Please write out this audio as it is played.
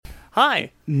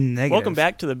Hi, Negative. welcome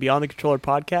back to the Beyond the Controller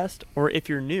podcast, or if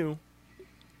you're new,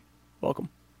 welcome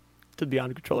to the Beyond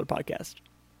the Controller podcast.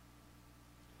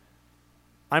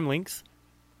 I'm Lynx,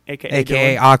 aka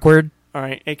AKA Dylan. awkward. All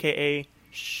right, aka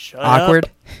shut Awkward.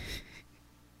 up.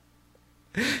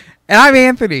 And I'm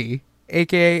Anthony,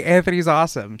 aka Anthony's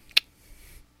awesome.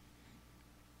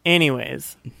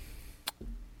 Anyways,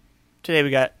 today we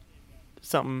got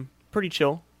something pretty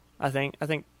chill. I think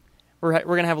we're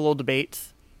gonna have a little debate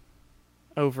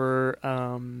over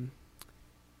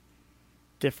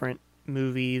different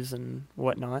movies and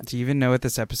whatnot. Do you even know what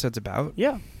this episode's about?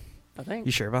 Yeah, I think.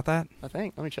 You sure about that? I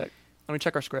think. Let me check. Let me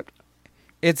check our script.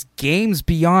 It's games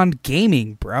beyond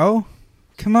gaming, bro.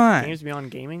 Come on. Games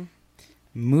beyond gaming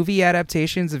Movie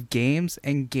adaptations of games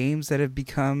and games that have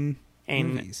become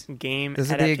and movies. game Those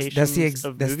are adaptations that's the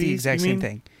of that's movies. the exact you same mean?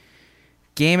 thing.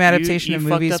 Game adaptation you of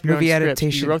fucked movies, up your movie own script.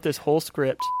 adaptation You wrote this whole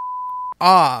script,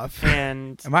 off.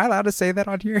 and Am I allowed to say that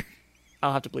on here?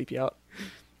 I'll have to bleep you out.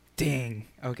 Dang.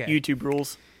 Okay. YouTube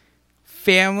rules.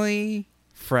 Family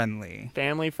friendly.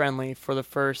 Family friendly for the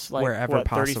first Wherever 30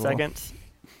 possible. seconds.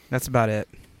 That's about it.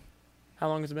 How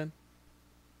long has it been?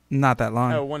 Not that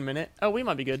long. Oh, 1 minute. Oh, we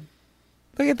might be good.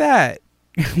 Look at that.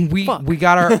 we Fuck.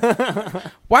 got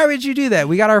our Why would you do that?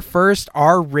 We got our first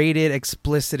R-rated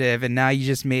explicitive and now you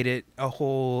just made it a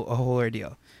whole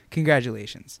ordeal.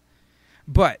 Congratulations.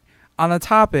 But on the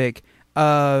topic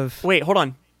of Wait, hold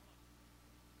on.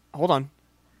 Hold on.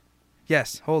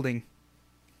 yes, holding.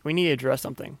 We need to address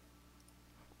something,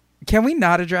 Can we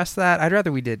not address that? I'd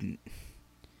rather we didn't.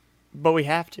 but we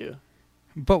have to.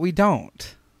 But we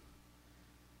don't.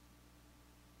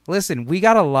 Listen, we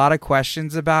got a lot of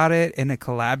questions about it in a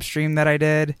collab stream that I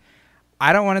did.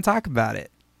 I don't want to talk about it.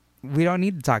 We don't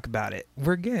need to talk about it.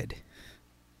 We're good.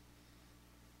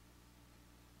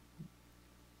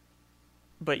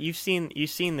 But you've seen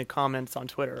the comments on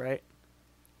Twitter, right?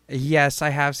 Yes, I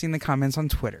have seen the comments on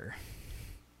Twitter.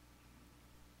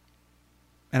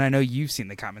 And I know you've seen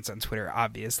the comments on Twitter,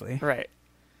 obviously. Right.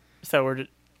 So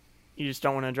you just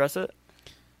don't want to address it?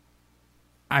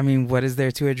 I mean, what is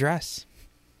there to address?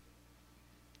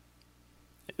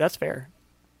 That's fair.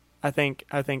 I think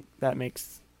that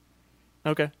makes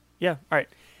okay. Yeah. All right.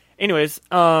 Anyways,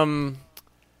 so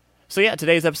yeah,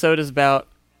 today's episode is about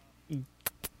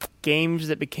games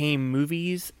that became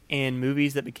movies and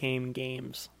movies that became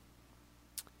games.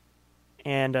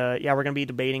 And yeah, we're gonna be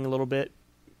debating a little bit.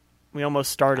 We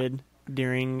almost started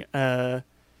during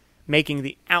making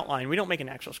the outline. We don't make an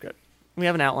actual script. We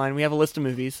have an outline. We have a list of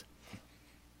movies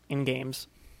and games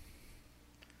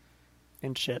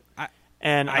and shit.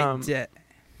 And I did.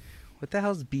 What the hell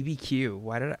is BBQ?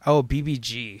 Why did I? Oh,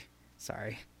 BBG.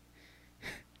 Sorry.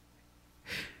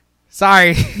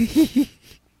 Sorry.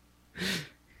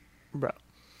 bro.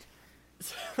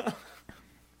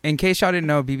 In case y'all didn't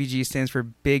know, BBG stands for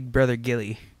Big Brother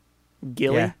Gilly.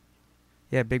 Gilly? Yeah.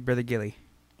 Yeah, Big Brother Gilly.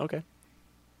 Okay.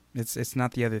 It's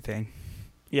not the other thing.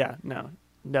 Yeah, no.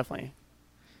 Definitely.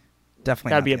 Definitely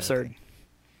That'd not be the other absurd. thing.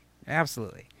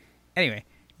 Absolutely. Anyway,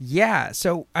 yeah,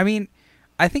 so I mean,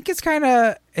 I think it's kind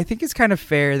of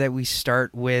fair that we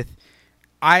start with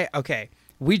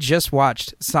we just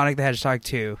watched Sonic the Hedgehog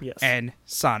 2 Yes. and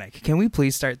Sonic. Can we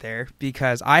please start there?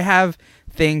 Because I have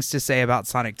things to say about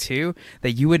Sonic 2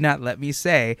 that you would not let me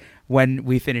say when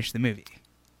we finish the movie.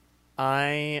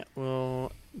 I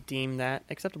will deem that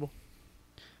acceptable.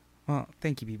 Well,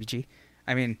 thank you, BBG.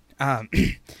 I mean,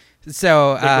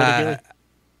 so Big Brother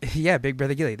yeah, Big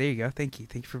Brother Gilly. There you go. Thank you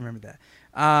for remembering that.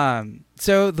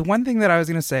 So the one thing that I was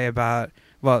going to say about,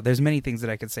 well, there's many things that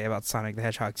I could say about Sonic the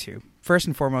Hedgehog 2. First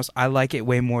and foremost, I like it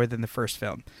way more than the first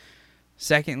film.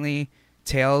 Secondly,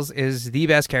 Tails is the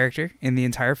best character in the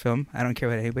entire film. I don't care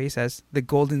what anybody says. The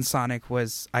Golden Sonic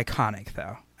was iconic,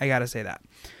 though. I got to say that.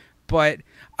 But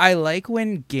I like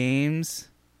when games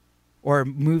or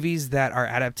movies that are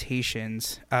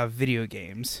adaptations of video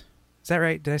games. Is that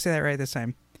right? Did I say that right this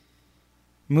time?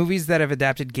 Movies that have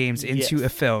adapted games into Yes. a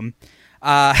film.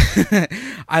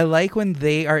 I like when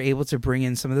they are able to bring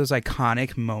in some of those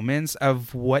iconic moments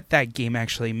of what that game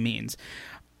actually means.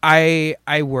 I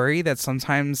worry that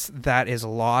sometimes that is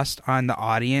lost on the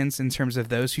audience in terms of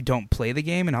those who don't play the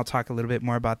game, and I'll talk a little bit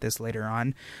more about this later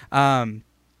on.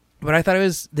 But I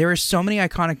thought there were so many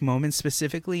iconic moments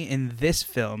specifically in this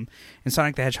film, in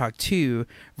Sonic the Hedgehog 2,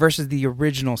 versus the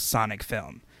original Sonic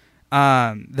film.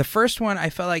 The first one, I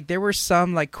felt like there were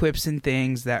some like quips and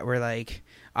things that were like,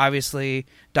 obviously,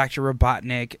 Dr.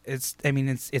 Robotnik,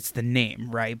 it's the name,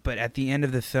 right? But at the end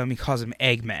of the film, he calls him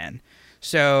Eggman.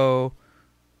 So,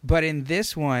 but in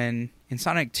this one, in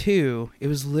Sonic 2, it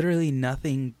was literally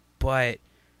nothing but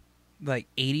like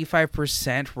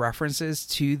 85% references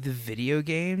to the video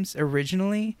games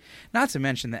originally, not to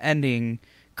mention the ending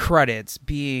credits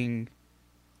being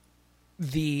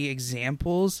the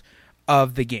examples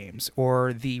of the games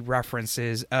or the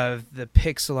references of the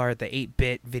pixel art, the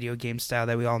 8-bit video game style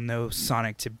that we all know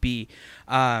Sonic to be.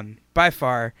 By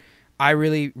far, I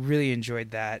really, really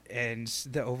enjoyed that, and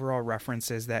the overall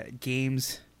references that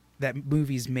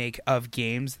movies make of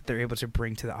games that they're able to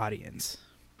bring to the audience.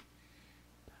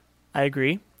 I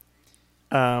agree.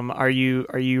 Are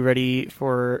you ready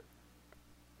for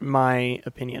my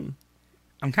opinion?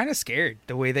 I'm kind of scared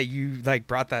the way that you like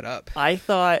brought that up. I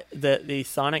thought that the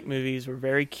Sonic movies were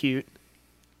very cute.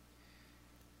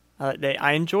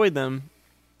 I enjoyed them,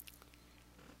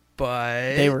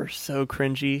 but they were so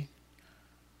cringy.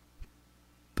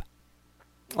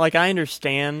 Like, I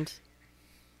understand,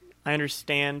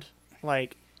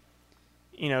 like,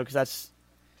 you know, because that's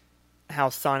how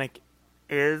Sonic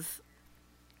is,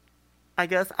 I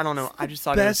guess. I don't know. I just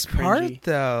thought it was cringy. Best part,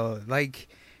 though, like,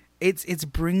 it's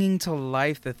bringing to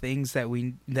life the things that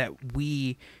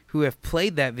we who have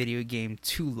played that video game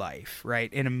to life,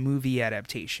 right, in a movie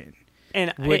adaptation.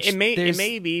 And it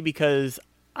may be because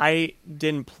I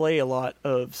didn't play a lot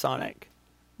of Sonic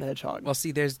the Hedgehog. Well,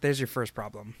 see, there's your first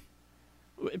problem.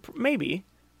 Maybe,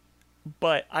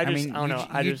 but I don't know.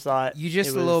 I just thought you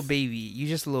just a little baby. You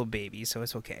just a little baby, so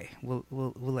it's okay. We'll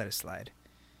let it slide.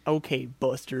 Okay,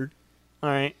 Buster. All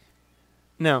right.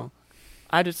 No,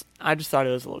 I just thought it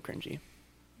was a little cringy.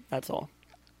 That's all.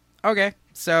 Okay,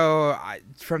 so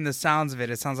from the sounds of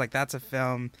it, it sounds like that's a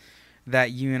film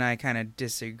that you and I kind of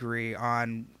disagree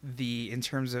on in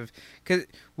terms of,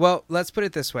 well, let's put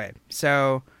it this way.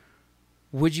 So,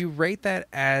 would you rate that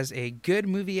as a good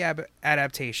movie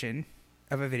adaptation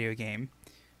of a video game,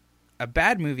 a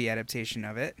bad movie adaptation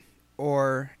of it,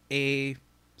 or a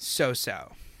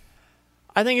so-so?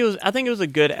 I think it was a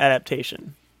good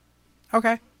adaptation.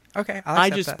 Okay. I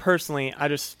just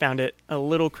found it a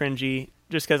little cringy,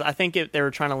 just because I think they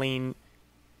were trying to lean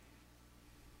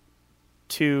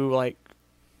too like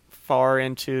far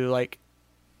into like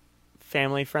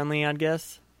family friendly, I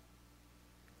guess.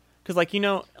 Because like, you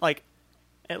know, like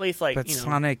at least like, but you know,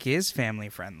 Sonic is family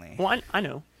friendly. Well, I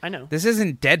know. This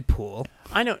isn't Deadpool.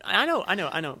 I know.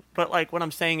 But like, what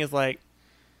I'm saying is like,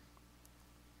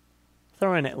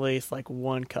 throw in at least like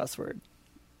one cuss word.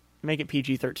 Make it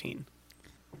PG-13.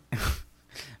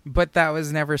 But that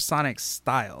was never Sonic's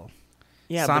style.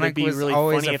 Yeah, Sonic but it'd be was really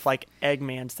always funny if like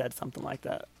Eggman said something like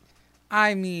that.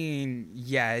 I mean,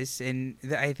 yes, and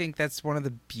I think that's one of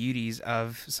the beauties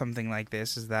of something like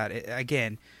this is that,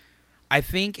 again, I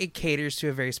think it caters to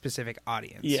a very specific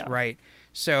audience, right?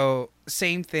 So,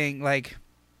 same thing, like,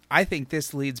 I think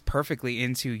this leads perfectly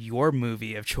into your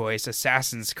movie of choice,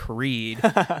 Assassin's Creed,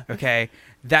 okay?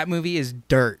 That movie is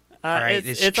dirt, all right?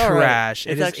 It's trash.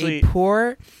 Right.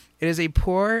 It is a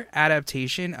poor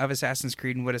adaptation of Assassin's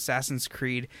Creed and what Assassin's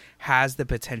Creed has the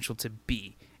potential to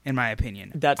be, in my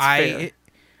opinion. That's fair.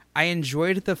 I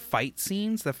enjoyed the fight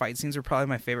scenes. The fight scenes were probably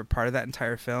my favorite part of that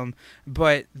entire film.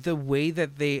 But the way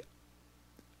that they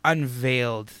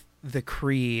unveiled the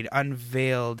creed,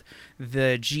 unveiled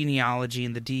the genealogy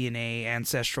and the DNA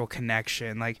ancestral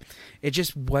connection, like, it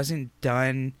just wasn't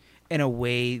done in a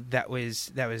way that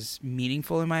was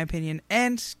meaningful, in my opinion.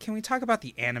 And can we talk about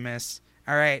the animus?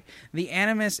 All right, the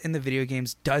animus in the video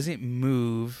games doesn't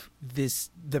move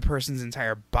the person's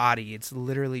entire body. It's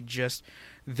literally just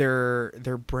their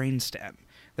brainstem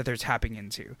that they're tapping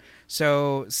into.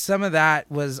 So some of that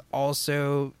was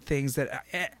also things that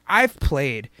I've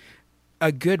played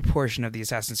a good portion of the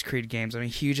Assassin's Creed games. I'm a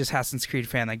huge Assassin's Creed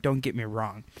fan. Like, don't get me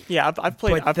wrong. Yeah, I've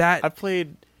played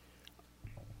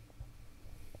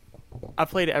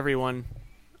every one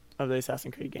of the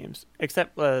Assassin's Creed games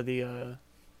except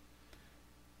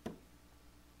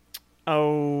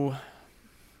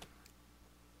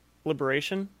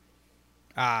Liberation.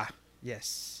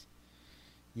 Yes,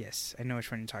 I know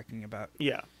which one you're talking about.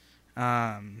 Yeah.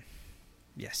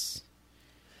 Yes.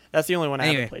 That's the only one I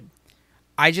haven't played.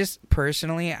 I just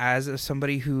personally, as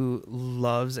somebody who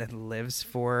loves and lives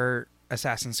for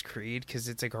Assassin's Creed, because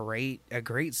it's a great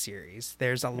series.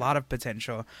 There's a lot of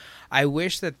potential. I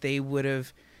wish that they would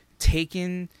have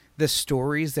taken the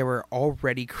stories that were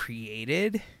already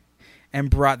created and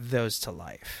brought those to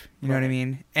life. You know what I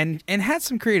mean? And had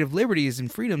some creative liberties and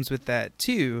freedoms with that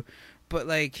too. But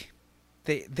like,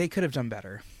 they could have done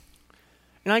better.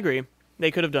 And I agree.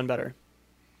 They could have done better.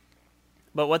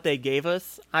 But what they gave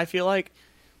us, I feel like,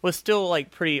 was still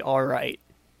like pretty alright.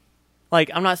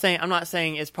 Like, I'm not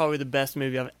saying it's probably the best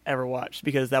movie I've ever watched,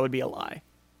 because that would be a lie.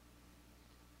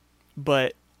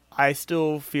 But I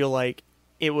still feel like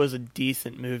it was a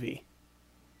decent movie.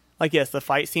 Like, yes, the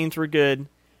fight scenes were good.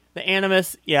 The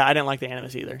Animus, yeah, I didn't like the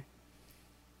Animus either.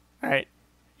 All right,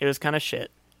 it was kind of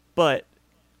shit, but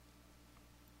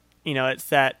it's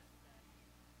that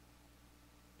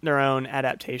their own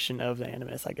adaptation of the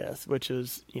Animus, I guess, which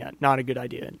is not a good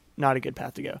idea, not a good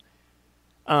path to go.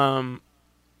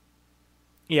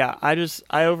 Yeah,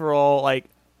 I overall, like,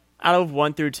 out of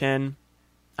 1 through 10,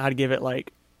 I'd give it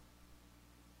like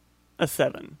a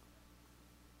 7.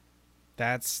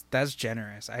 That's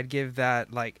generous. I'd give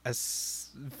that like a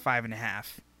 5.5.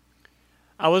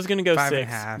 I was gonna go 6,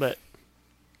 5.5. but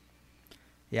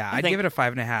yeah, I'd give it a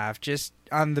 5.5, just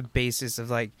on the basis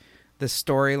of like the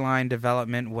storyline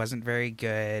development wasn't very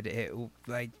good.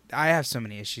 I have so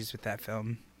many issues with that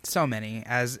film, so many.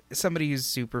 As somebody who's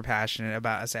super passionate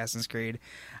about Assassin's Creed,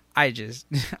 I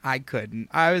couldn't.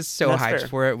 I was so That's hyped fair.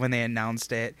 for it when they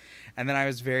announced it, and then I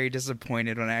was very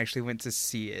disappointed when I actually went to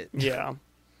see it. yeah,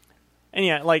 and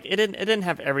yeah, like it didn't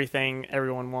have everything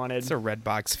everyone wanted. It's a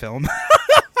Redbox film.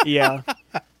 Yeah,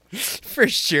 For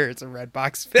sure, it's a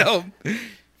Redbox film.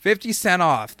 50 cent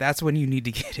off. That's when you need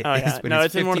to get it. oh yeah, is when no,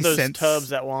 it's in one of 50 those cents.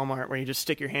 tubs at Walmart where you just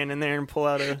stick your hand in there and pull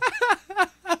out a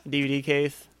DVD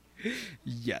case.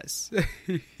 Yes.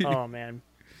 Oh man,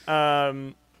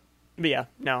 but yeah,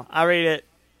 no, I rate it.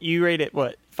 You rate it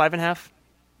what? 5.5?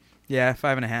 Yeah,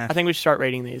 5.5. I think we should start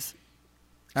rating these.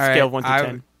 All Scale right, of 1 through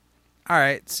 10. All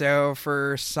right, so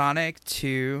for Sonic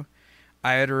 2,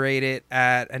 I would rate it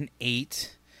at an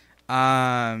 8.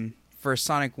 For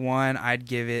Sonic 1, I'd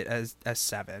give it a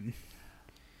 7.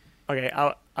 Okay,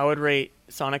 I would rate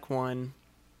Sonic 1.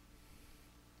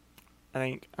 I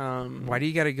think. Why do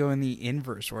you got to go in the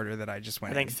inverse order that I just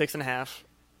went I think in? 6.5,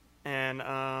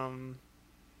 and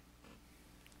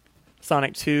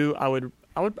Sonic 2, I would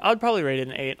probably rate it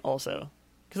an 8 also,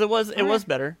 because it was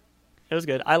better. It was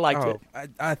good. I liked it.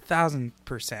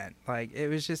 1,000%. Like, it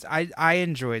was just I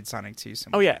enjoyed Sonic 2 so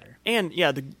much. Oh yeah, better. and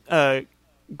yeah, the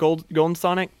Golden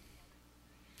Sonic.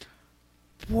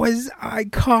 Was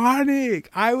iconic.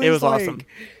 It was like, awesome.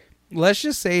 Let's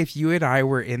just say if you and I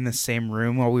were in the same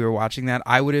room while we were watching that,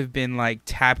 I would have been like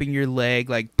tapping your leg,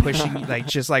 like pushing, like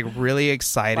just like really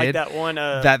excited Like that one.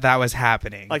 that was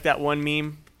happening. Like that one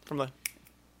meme from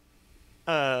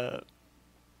the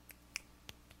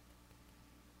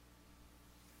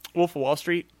Wolf of Wall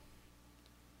Street,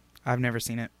 I've never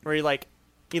seen it. where he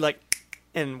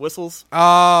and whistles.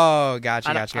 Oh, gotcha.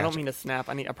 I don't mean to snap.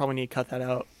 I probably need to cut that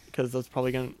out because that's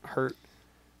probably gonna hurt.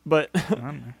 But I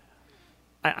don't know.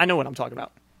 I know what I'm talking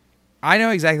about. I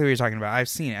know exactly what you're talking about. I've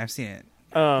seen it.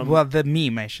 Well, the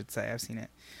meme, I should say. I've seen it.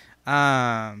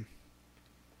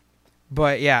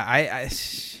 But yeah, I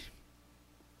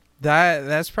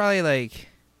that's probably like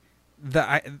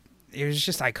it was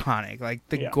just iconic. Like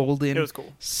the golden It was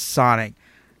cool. Sonic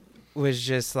was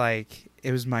just like,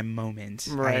 it was my moment.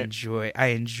 Right. I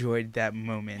enjoyed that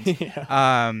moment.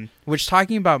 Yeah. Which,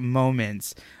 talking about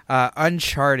moments,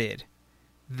 Uncharted,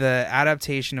 the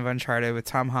adaptation of Uncharted with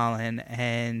Tom Holland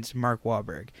and Mark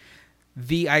Wahlberg.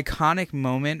 The iconic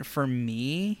moment for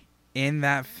me in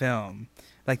that film,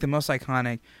 like the most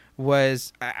iconic,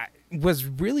 was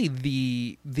really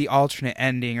the alternate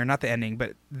ending, or not the ending,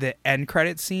 but the end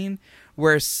credit scene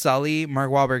where Sully, Mark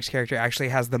Wahlberg's character, actually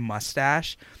has the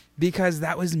mustache, because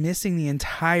that was missing the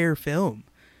entire film.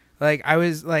 Like, I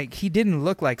was like, he didn't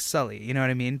look like Sully, you know what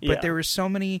I mean? Yeah. But there were so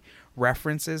many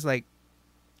references. Like,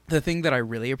 the thing that I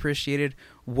really appreciated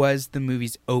was the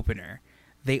movie's opener.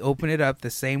 They open it up the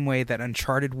same way that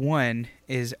Uncharted 1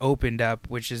 is opened up,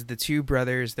 which is the two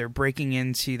brothers, they're breaking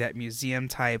into that museum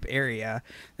type area.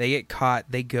 They get caught,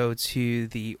 they go to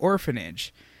the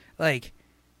orphanage. Yeah,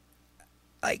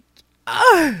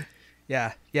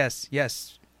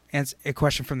 yes. And a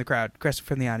question from the crowd, question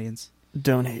from the audience.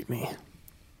 Don't hate me.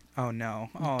 Oh no.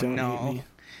 Oh Don't no. hate me.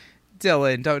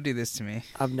 Dylan, don't do this to me.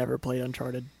 I've never played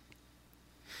Uncharted.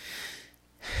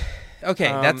 Okay,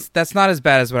 that's not as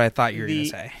bad as what I thought you were going to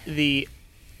say.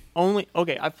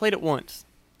 I've played it once,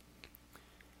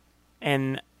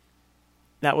 and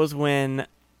that was when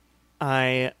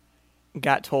I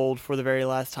got told for the very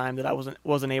last time that I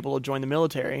wasn't able to join the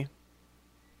military.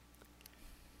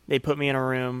 They put me in a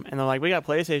room, and they're like, "We got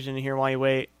PlayStation in here while you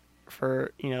wait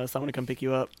for someone to come pick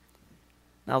you up."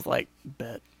 And I was like,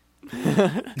 "Bet."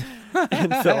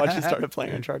 And so I just started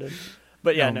playing Uncharted.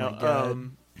 But yeah, Oh my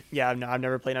God. I've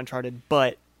never played Uncharted,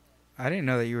 but I didn't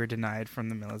know that you were denied from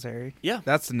the military. yeah.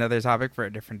 That's another topic for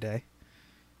a different day.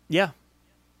 Yeah.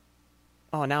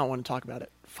 Oh, now I want to talk about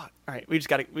it. Fuck. All right, we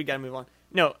gotta move on.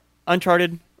 No,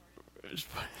 Uncharted.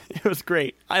 It was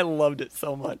great. I loved it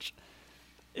so much.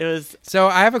 It was So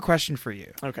I have a question for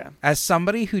you. okay. As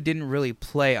somebody who didn't really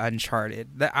play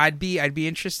Uncharted, that I'd be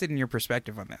interested in your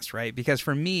perspective on this, right? Because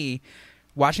for me,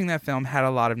 watching that film had a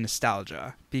lot of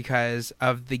nostalgia because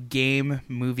of the game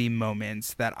movie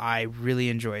moments that I really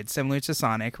enjoyed, similar to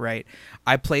Sonic, right?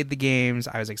 I played the games,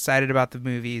 I was excited about the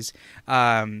movies.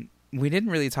 We didn't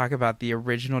really talk about the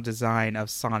original design of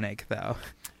Sonic, though.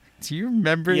 Do you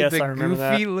remember Yes, the I remember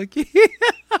goofy that. looking?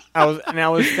 I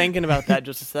was thinking about that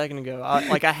just a second ago. I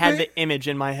had the image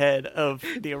in my head of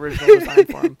the original design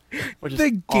for him, which is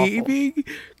The awful. gaming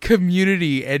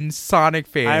community and Sonic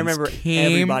fans I remember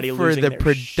came everybody for losing the their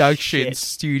production shit.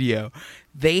 studio.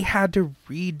 They had to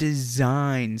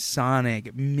redesign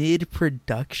Sonic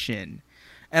mid-production.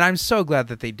 And I'm so glad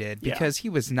that they did Yeah. because he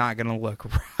was not going to look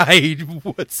right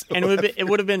whatsoever. And it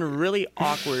would have been really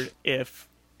awkward if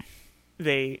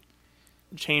they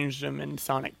changed him in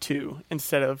Sonic 2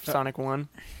 instead of Sonic 1.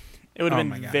 It would have Oh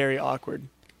my been God. very awkward.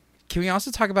 Can we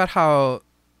also talk about how,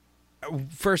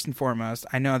 first and foremost,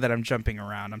 I know that I'm jumping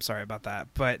around. I'm sorry about that.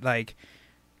 But, like,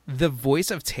 the voice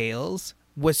of Tails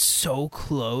was so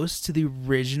close to the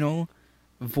original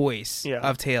voice Yeah.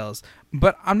 of Tails.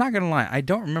 But I'm not going to lie. I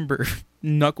don't remember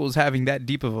Knuckles having that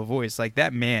deep of a voice. Like,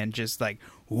 that man just, like,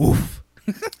 woof.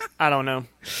 I don't know.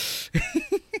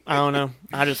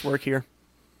 I just work here.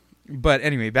 But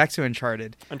anyway, back to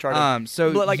Uncharted. Uncharted.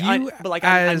 So But like you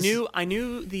I as-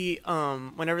 knew the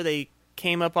whenever they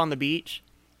came up on the beach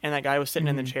and that guy was sitting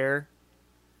in the chair,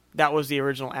 that was the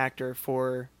original actor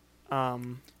for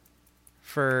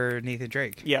for Nathan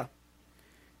Drake. yeah.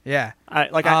 Yeah.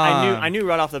 I knew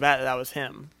right off the bat that was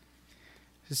him.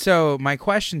 So my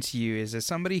question to you is, as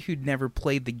somebody who'd never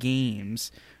played the games,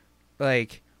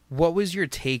 like, what was your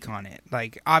take on it?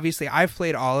 Like, obviously, I've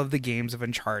played all of the games of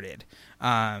Uncharted,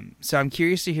 so I'm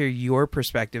curious to hear your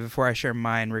perspective before I share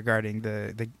mine regarding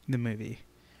the movie.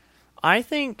 I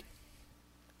think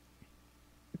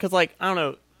because like I don't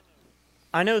know,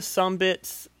 I know some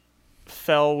bits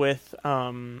fell with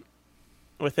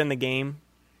within the game.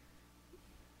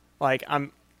 Like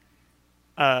I've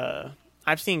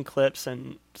seen clips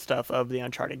and stuff of the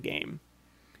Uncharted game.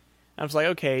 I was like,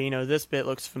 okay, this bit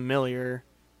looks familiar,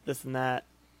 this and that.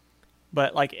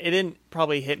 But like it didn't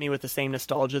probably hit me with the same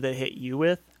nostalgia that it hit you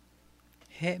with.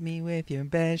 Hit me with your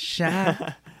best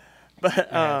shot.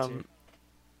 But I got you.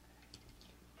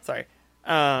 sorry.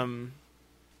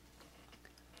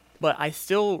 But I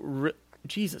still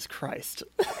Jesus Christ.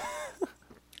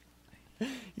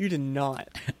 You did not.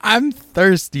 I'm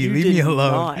thirsty. You Leave did me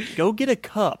alone. not. Go get a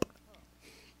cup.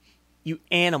 You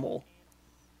animal.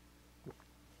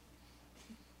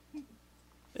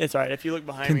 It's alright. If you look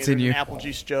behind me, Continue. there's an apple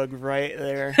juice jug right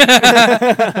there.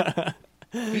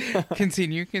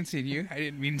 Continue. I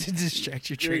didn't mean to distract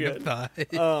your train You're of good.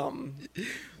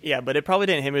 thought. Yeah, but it probably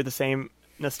didn't hit me with the same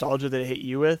nostalgia that it hit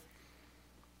you with.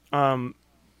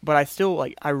 But I still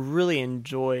I really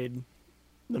enjoyed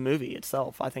the movie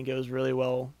itself. I think it was really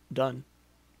well done.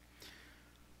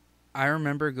 I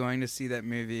remember going to see that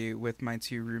movie with my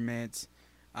two roommates,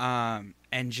 and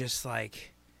just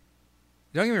like,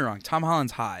 don't get me wrong, Tom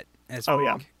Holland's hot. As Oh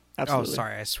yeah, fuck. absolutely. Oh,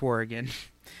 sorry, I swore again.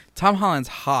 Tom Holland's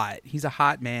hot. He's a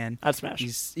hot man. I'd smash.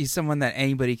 He's someone that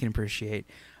anybody can appreciate.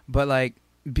 But like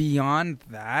beyond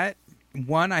that,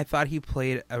 one, I thought he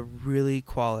played a really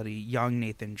quality young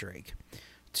Nathan Drake.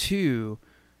 Two,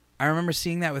 I remember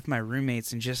seeing that with my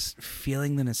roommates and just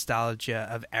feeling the nostalgia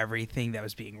of everything that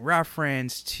was being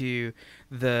referenced, to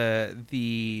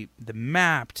the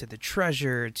map, to the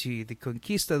treasure, to the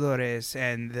conquistadores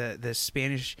and the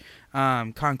Spanish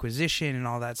conquisition and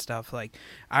all that stuff. Like,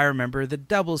 I remember the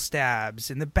double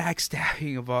stabs and the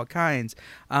backstabbing of all kinds.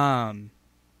 And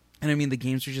I mean, the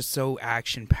games were just so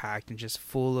action packed and just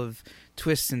full of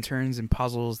twists and turns and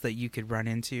puzzles that you could run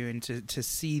into, and to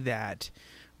see that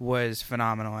was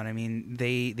phenomenal. And I mean,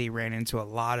 they ran into a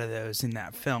lot of those in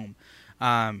that film,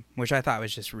 which I thought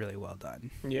was just really well done.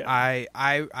 Yeah.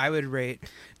 I would rate.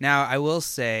 Now, I will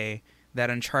say that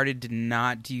Uncharted did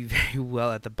not do very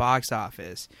well at the box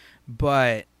office,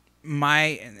 but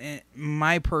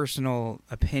my personal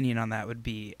opinion on that would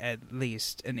be at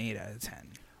least an 8 out of 10.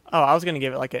 Oh, I was gonna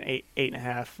give it like an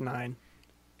 8.5, 9.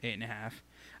 8.5.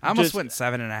 I almost Just- went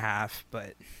 7.5,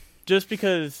 but Just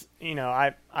because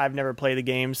I've never played the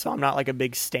game, so I'm not like a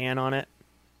big stan on it.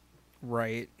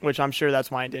 right. Which I'm sure that's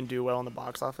why it didn't do well in the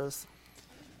box office.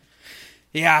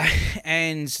 Yeah,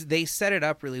 and they set it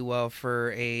up really well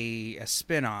for a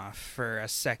spin-off for a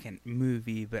second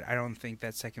movie, but I don't think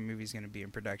that second movie is going to be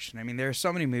in production. I mean, there are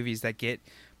so many movies that get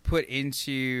put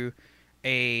into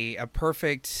a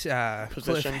perfect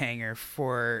Position. cliffhanger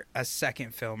for a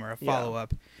second film or a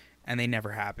follow-up, and they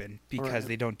never happen because Right.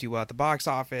 they don't do well at the box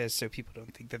office, so people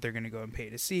don't think that they're going to go and pay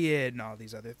to see it and all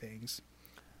these other things.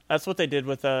 That's what they did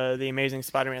with the Amazing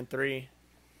Spider-Man 3.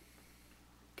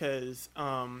 Because,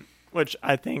 which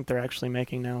I think they're actually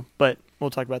making now, but we'll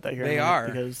talk about that here. They in a minute are.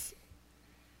 because,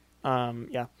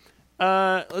 yeah.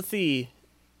 Let's see.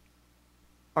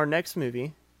 Our next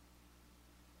movie.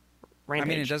 Rampage. I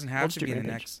mean, it doesn't have Let's to do be the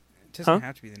Rampage. next. It doesn't Huh?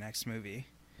 have to be the next movie.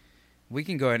 We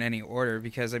can go in any order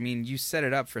because I mean, you set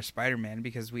it up for Spider-Man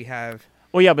because we have.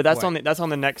 Well, yeah, but that's What? on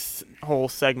the next whole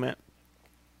segment.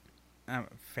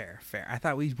 Fair. I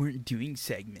thought we weren't doing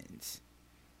segments.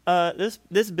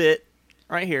 This bit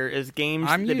right here is games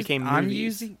that became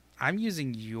movies. I'm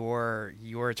using your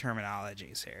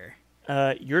terminologies here.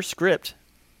 Your script.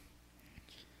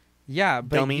 Yeah,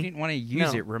 but Dummy. you didn't want to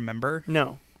use No. it, remember?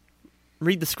 No.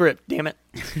 Read the script, damn it.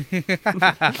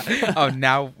 Oh,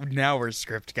 now we're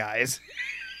script guys.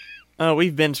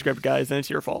 We've been script guys, and it's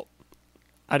your fault.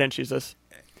 I didn't choose this.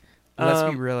 Let's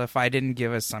be real. If I didn't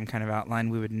give us some kind of outline,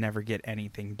 we would never get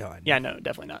anything done. Yeah, no,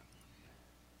 definitely not.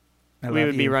 I We love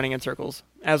would be you. running in circles,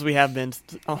 as we have been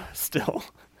still.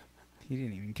 He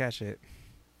didn't even catch it.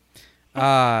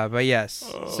 But yes.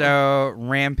 So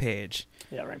Rampage.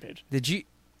 Yeah, Rampage. Did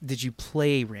you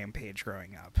play Rampage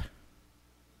growing up?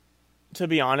 To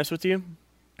be honest with you,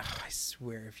 Oh, I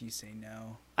swear, if you say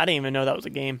no. I didn't even know that was a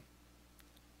game.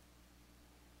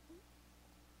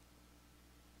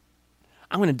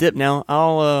 I'm going to dip now.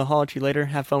 I'll holler at you later.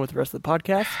 Have fun with the rest of the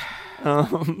podcast.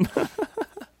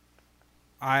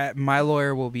 My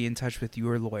lawyer will be in touch with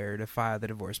your lawyer to file the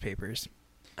divorce papers.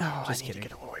 Oh, Just I need kidding. to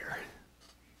get a lawyer.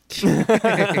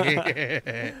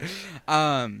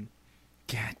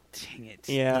 God dang it.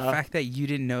 Yeah. The fact that you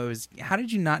didn't know it was... How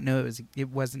did you not know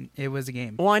it was a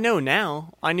game? Well, I know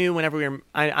now. I knew whenever we were...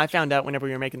 I found out whenever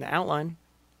we were making the outline.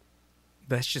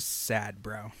 That's just sad,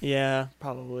 bro. Yeah,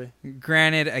 probably.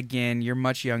 Granted, again, you're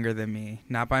much younger than me.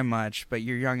 Not by much, but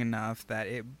you're young enough that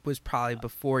it was probably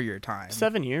before your time.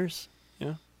 7 years.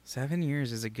 Yeah. 7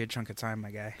 years is a good chunk of time,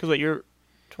 my guy. Because, wait, you're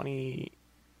 28?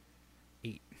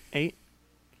 Yeah.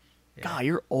 God,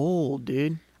 you're old,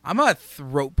 dude. I'm going to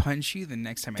throat punch you the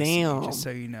next time I see you, Damn. just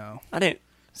so you know. I didn't...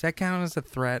 Does that count as a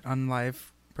threat on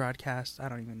live broadcast? I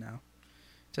don't even know.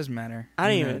 Doesn't matter. I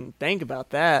didn't even think about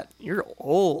that. You're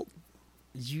old.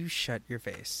 You shut your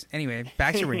face. Anyway,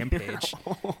 back to Rampage.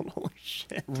 Holy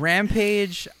shit.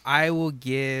 Rampage, I will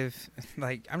give...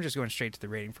 I'm just going straight to the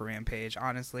rating for Rampage,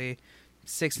 honestly.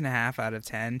 6.5 out of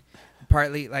 10.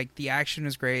 Partly, the action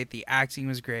was great. The acting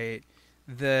was great.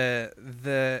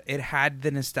 It had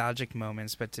the nostalgic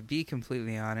moments, but to be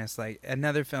completely honest,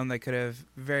 another film that could have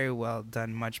very well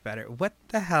done much better. What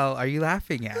the hell are you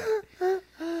laughing at?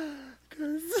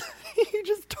 Because you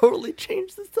just totally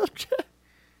changed the subject.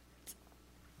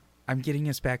 I'm getting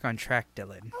us back on track,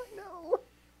 Dylan. I know.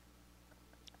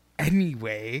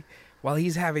 Anyway, while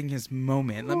he's having his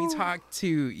moment, let me talk to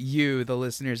you, the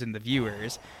listeners and the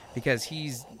viewers, because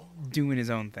he's doing his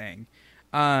own thing.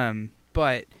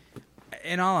 But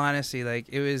in all honesty,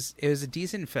 it was a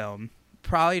decent film.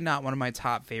 Probably not one of my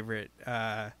top favorite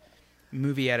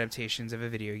movie adaptations of a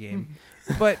video game,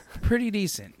 but pretty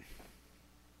decent.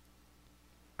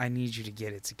 I need you to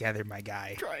get it together, my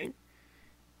guy. Trying.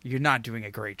 You're not doing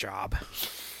a great job.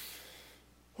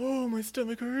 Oh, my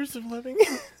stomach hurts. I'm laughing.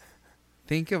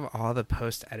 Think of all the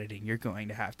post-editing you're going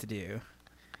to have to do.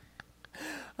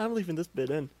 I'm leaving this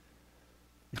bit in.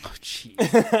 Oh,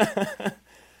 jeez.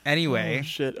 Anyway, Oh,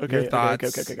 shit. Okay, your okay,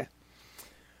 thoughts. okay.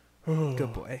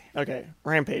 Good boy. Okay,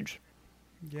 Rampage.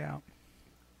 Yeah.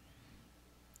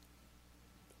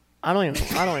 I don't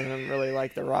even really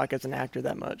like The Rock as an actor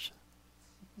that much.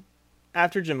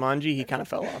 After Jumanji, he kind of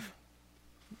fell off.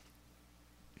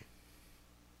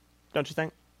 Don't you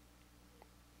think?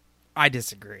 I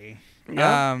disagree.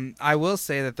 Yeah. I will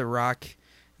say that The Rock,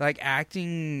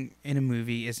 acting in a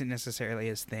movie isn't necessarily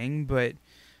his thing, but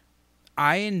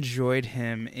I enjoyed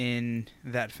him in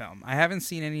that film. I haven't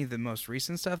seen any of the most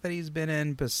recent stuff that he's been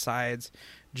in besides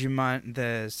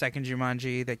the second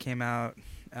Jumanji that came out.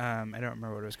 I don't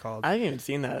remember what it was called. I haven't even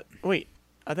seen that. Wait,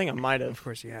 I think I might have. Of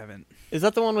course you haven't. Is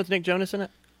that the one with Nick Jonas in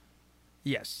it?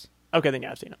 Yes. Okay, then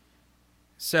yeah, I've seen it.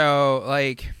 So,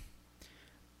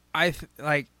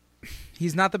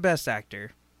 he's not the best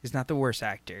actor. He's not the worst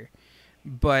actor.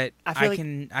 But I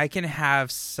can have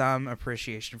some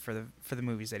appreciation for the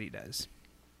movies that he does.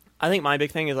 I think my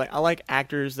big thing is I like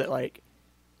actors that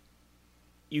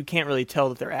you can't really tell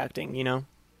that they're acting, you know?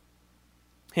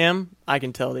 Him, I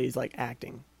can tell that he's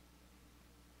acting.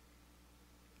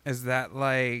 Is that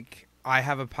I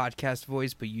have a podcast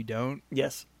voice but you don't?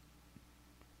 Yes.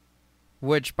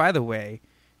 Which, by the way,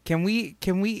 Can we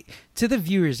to the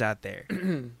viewers out there,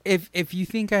 if you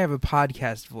think I have a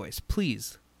podcast voice,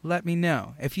 please let me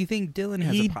know. If you think Dylan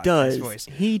has a podcast voice,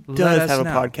 he does have a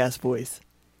podcast voice.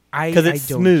 Because it's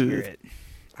smooth. It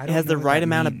has the right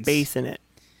amount of bass in it.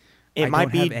 It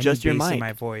might be just your mic.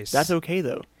 My voice. That's okay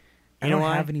though. I don't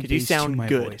have any bass you sound to my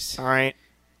good. Voice. All right.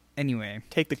 Anyway,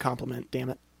 take the compliment.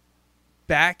 Damn it.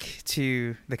 Back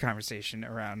to the conversation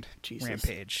around Jesus.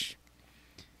 Rampage.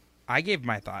 I gave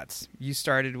my thoughts. You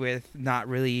started with not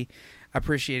really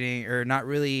appreciating or not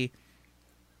really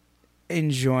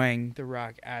enjoying The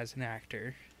Rock as an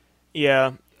actor.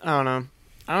 Yeah, I don't know.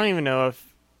 I don't even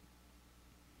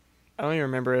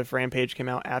remember if Rampage came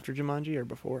out after Jumanji or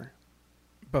before.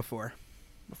 Before.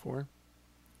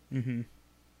 Mm-hmm.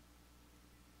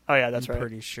 Oh yeah, that's right. I'm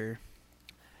pretty sure.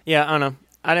 Yeah, I don't know.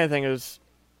 I didn't think it was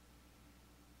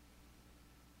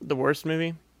the worst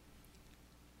movie.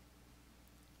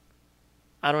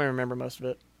 I don't even remember most of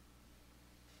it,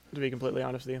 to be completely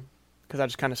honest with you, because I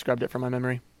just kind of scrubbed it from my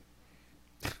memory.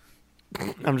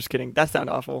 I'm just kidding. That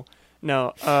sounded awful.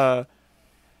 No,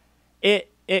 it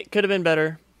could have been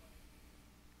better.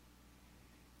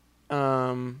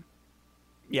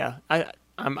 Yeah,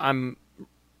 I'm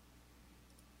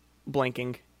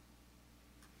blanking.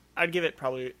 I'd give it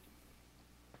probably a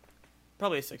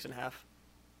 6.5.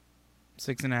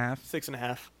 6.5.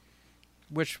 6.5.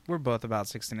 Which we're both about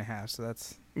 6.5, so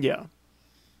that's... Yeah.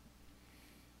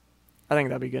 I think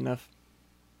that'd be good enough.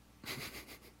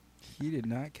 He did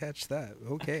not catch that.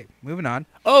 Okay, moving on.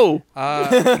 Oh!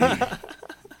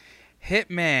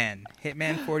 Hitman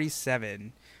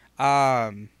 47.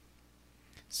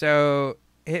 So,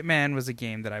 Hitman was a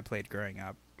game that I played growing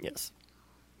up. Yes.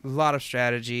 A lot of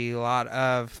strategy, a lot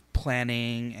of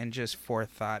planning, and just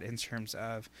forethought in terms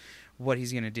of what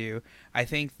he's going to do. I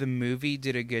think the movie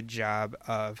did a good job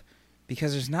of,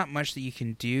 because there's not much that you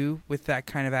can do with that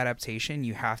kind of adaptation.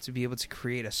 You have to be able to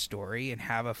create a story and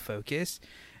have a focus.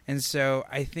 And so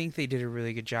I think they did a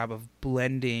really good job of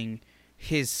blending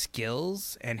his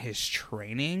skills and his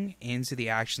training into the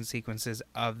action sequences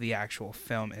of the actual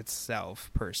film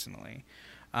itself, personally.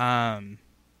 I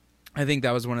think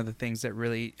that was one of the things that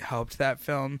really helped that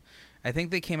film. I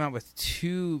think they came out with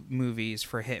 2 movies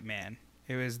for Hitman.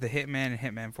 It was the Hitman and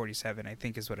Hitman 47, I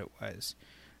think is what it was.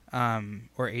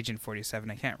 Or Agent 47,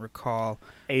 I can't recall.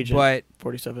 Agent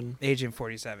 47. Agent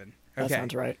 47. Okay. That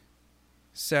sounds right.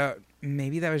 So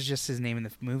maybe that was just his name in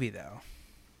the movie, though.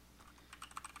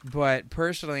 But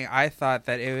personally, I thought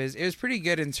that it was pretty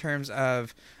good in terms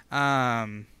of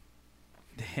the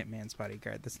Hitman's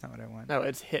Bodyguard. That's not what I want. No,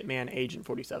 it's Hitman Agent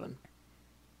 47.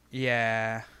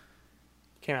 Yeah.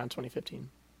 Came out in 2015.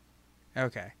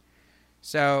 Okay.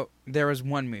 So there was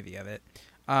one movie of it.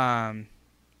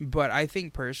 But I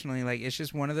think personally, like, it's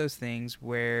just one of those things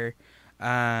where,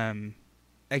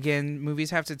 again,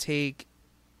 movies have to take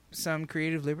some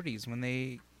creative liberties when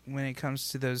it comes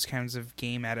to those kinds of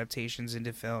game adaptations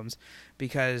into films,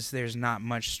 because there's not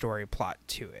much story plot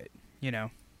to it, you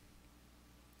know?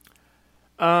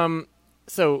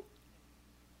 So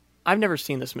I've never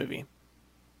seen this movie.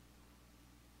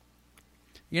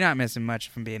 You're not missing much,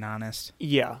 if I'm being honest.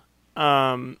 Yeah.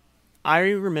 I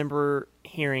remember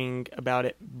hearing about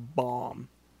it bomb.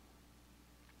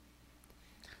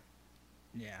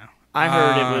 Yeah. I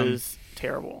heard it was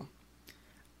terrible.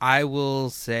 I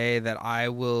will say that I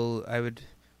would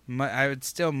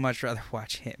still much rather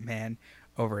watch Hitman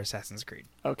over Assassin's Creed.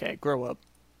 Okay, grow up.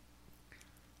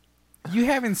 You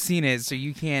haven't seen it, so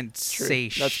you can't say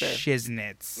That's fair.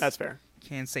 shiznits. That's fair. You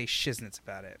can't say shiznits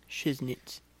about it.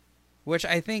 Shiznits. Which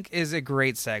I think is a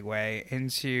great segue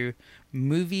into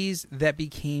movies that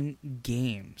became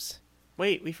games.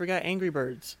 Wait, we forgot Angry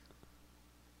Birds.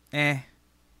 Okay,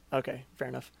 fair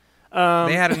enough.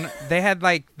 They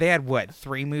had what,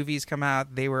 3 movies come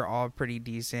out. They were all pretty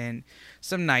decent.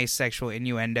 Some nice sexual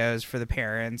innuendos for the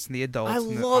parents and the adults. I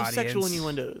and the love audience. sexual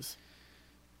innuendos.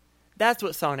 That's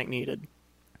what Sonic needed.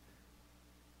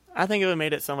 I think it would have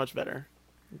made it so much better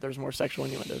if there's more sexual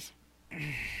innuendos.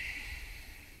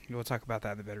 We'll talk about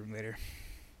that in the bedroom later.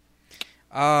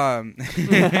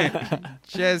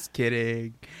 Just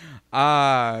kidding.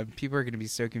 People are going to be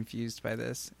so confused by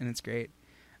this, and it's great.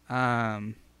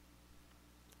 Sorry,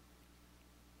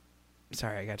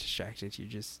 I got distracted. You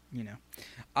just,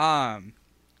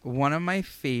 one of my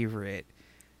favorite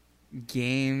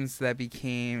games that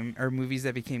became, or movies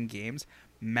that became games,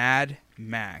 Mad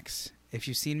Max. If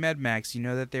you've seen Mad Max, you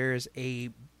know that there's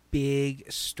a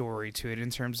big story to it in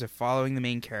terms of following the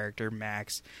main character,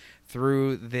 Max,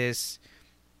 through this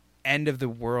end of the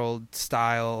world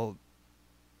style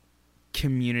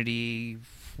community,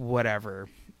 whatever.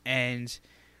 And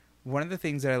one of the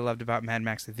things that I loved about Mad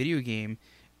Max the video game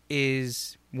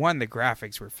is, one, the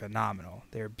graphics were phenomenal.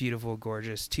 They're beautiful,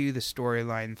 gorgeous. Two, the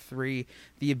storyline. Three,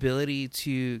 the ability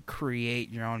to create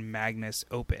your own Magnus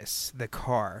Opus, the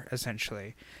car,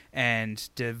 essentially, and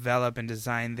develop and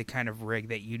design the kind of rig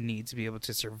that you need to be able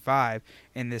to survive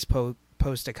in this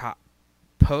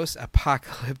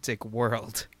post-apocalyptic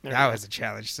world. That was a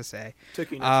challenge to say.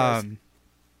 Took you no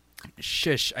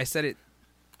Shush, I said it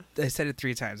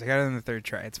 3 times. I got it on the 3rd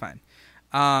try. It's fine.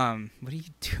 What are you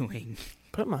doing?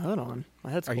 Put my hood on.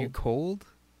 My head's cold. Are you cold?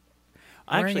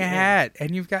 I'm wearing actually a hat,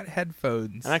 and you've got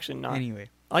headphones. I'm actually not. Anyway.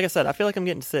 Like I said, I feel like I'm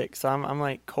getting sick, so I'm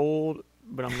like cold,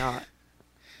 but I'm not.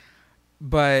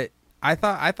 But I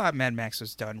thought Mad Max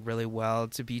was done really well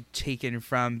to be taken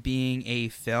from being a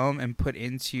film and put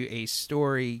into a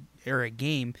story or a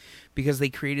game, because they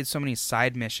created so many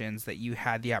side missions that you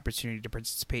had the opportunity to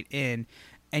participate in,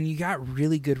 and you got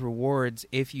really good rewards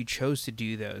if you chose to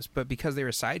do those. But because they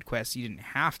were side quests, you didn't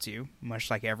have to, much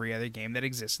like every other game that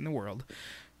exists in the world.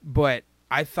 But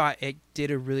I thought it did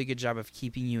a really good job of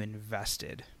keeping you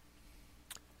invested.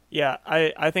 Yeah,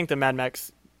 I think the Mad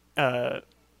Max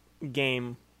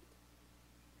game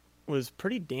was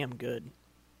pretty damn good.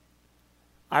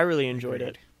 I really enjoyed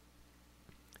it.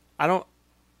 I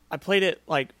played it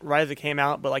like right as it came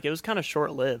out, but like it was kind of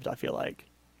short-lived, I feel like.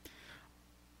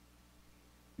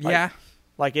 Yeah.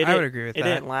 Like I would agree with that. It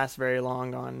didn't last very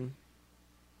long on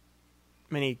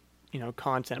many,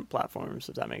 content platforms,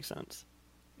 if that makes sense.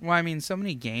 Well, I mean, so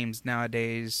many games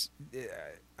nowadays,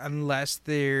 unless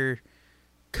they're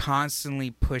constantly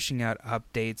pushing out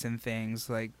updates and things,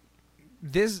 like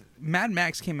this, Mad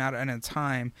Max came out at a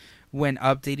time when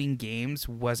updating games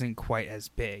wasn't quite as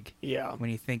big. Yeah.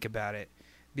 When you think about it.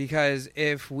 Because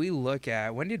if we look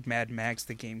at, when did Mad Max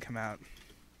the game come out?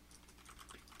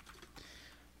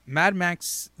 Mad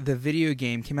Max the video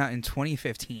game came out in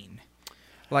 2015.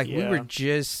 Like, we were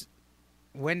just...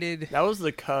 When did... That was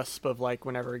the cusp of, like,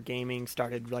 whenever gaming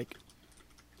started, like...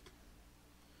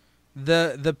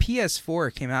 The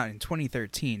PS4 came out in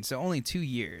 2013, so only 2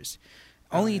 years.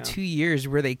 Only 2 years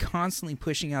were they constantly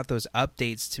pushing out those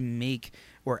updates to make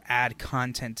or add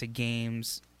content to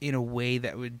games in a way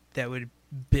that would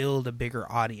build a bigger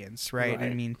audience, right? I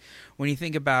mean, when you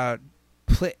think about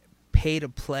pay to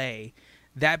play,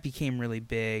 that became really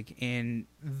big in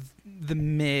the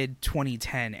mid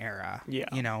 2010 era.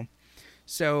 Yeah,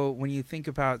 So when you think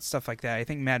about stuff like that, I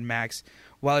think Mad Max,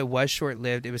 while it was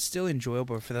short-lived, it was still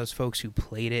enjoyable for those folks who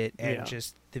played it, and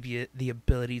just the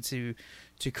ability to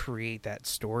create that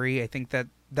story. I think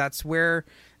that's where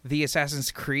the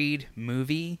Assassin's Creed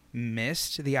movie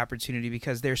missed the opportunity,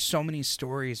 because there's so many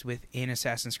stories within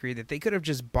Assassin's Creed that they could have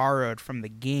just borrowed from the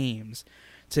games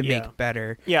to make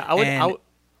better. Yeah, I would.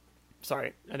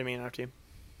 Sorry, I didn't mean to interrupt you,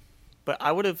 but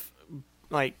I would have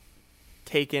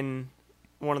taken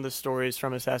one of the stories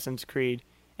from Assassin's Creed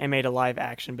and made a live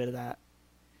action bit of that,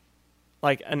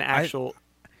 like an actual,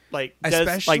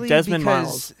 Desmond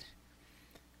Miles.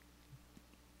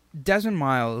 Desmond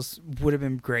Miles would have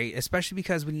been great, especially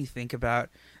because when you think about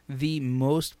the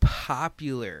most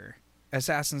popular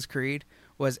Assassin's Creed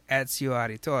was Ezio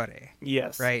Auditore.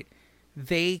 Yes. Right?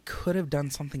 They could have done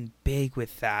something big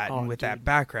with that and with that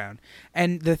background.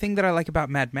 And the thing that I like about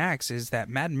Mad Max is that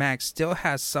Mad Max still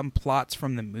has some plots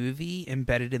from the movie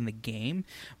embedded in the game,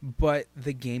 but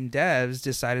the game devs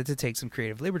decided to take some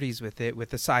creative liberties with it,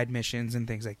 with the side missions and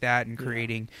things like that, and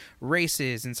creating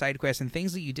races and side quests and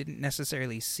things that you didn't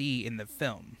necessarily see in the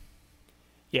film.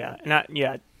 Yeah, and I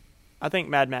think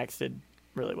Mad Max did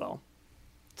really well.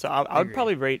 So I would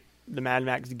probably rate the Mad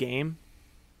Max game,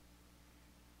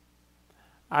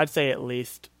 I'd say at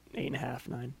least 8.5,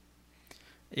 9.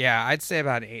 Yeah, I'd say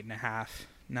about 8.5,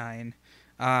 9.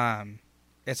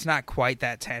 It's not quite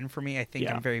that 10 for me. I think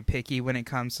I'm very picky when it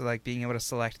comes to like being able to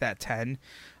select that 10.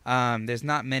 There's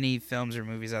not many films or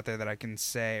movies out there that I can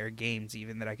say, or games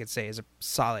even, that I could say is a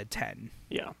solid 10.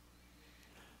 Yeah.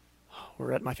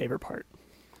 We're at my favorite part.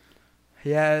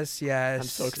 Yes. I'm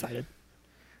so excited.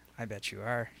 I bet you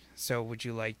are. So would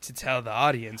you like to tell the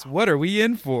audience, what are we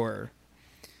in for?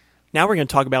 Now we're going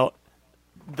to talk about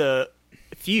the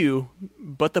few,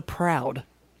 but the proud.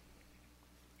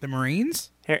 The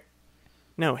Marines?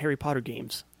 Harry Potter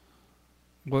games.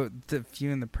 Well, the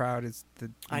few and the proud is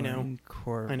the Marine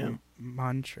Corps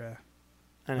mantra.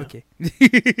 I know. Okay.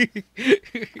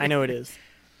 I know it is.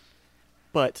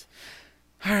 But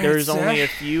right, there's only a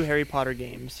few Harry Potter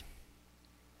games.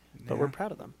 But we're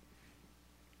proud of them.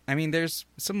 I mean, there's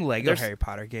some Lego Harry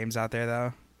Potter games out there,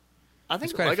 though. I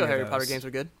think Lego Harry Potter games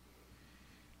are good.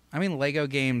 I mean, Lego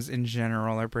games in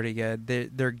general are pretty good.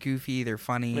 They're goofy, they're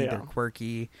funny, they're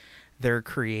quirky. they're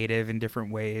creative in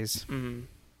different ways. Mm.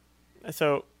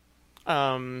 So,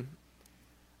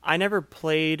 I never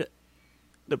played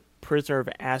the Prisoner of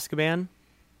Azkaban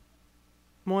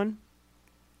one.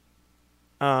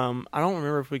 I don't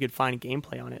remember if we could find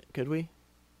gameplay on it. Could we?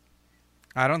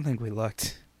 I don't think we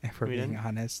looked, if we're We being didn't?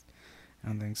 honest. I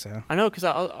don't think so. I know, because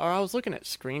I was looking at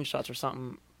screenshots or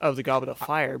something of the Goblet of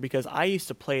Fire, because I used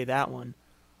to play that one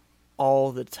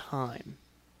all the time.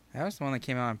 That was the one that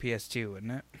came out on PS2,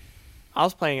 wasn't it? I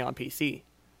was playing it on PC.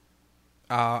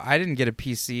 I didn't get a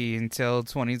PC until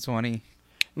 2020.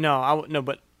 No,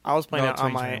 but I was playing No, it on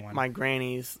 2021. my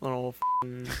granny's little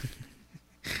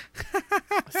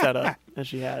setup that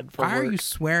she had for Why work. are you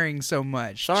swearing so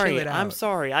much? Sorry, Chill it out. I'm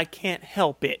sorry. I can't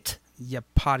help it. You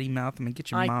potty mouth. I'm going to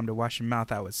get your I- mom to wash your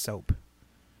mouth out with soap.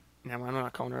 No, I'm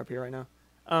not calling her up here right now.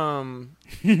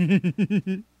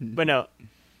 But no.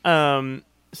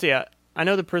 So yeah, I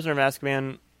know the Prisoner of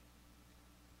Azkaban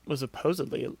was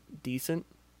supposedly decent.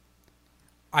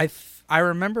 I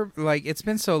remember, like, it's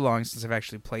been so long since I've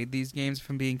actually played these games, if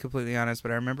I'm being completely honest,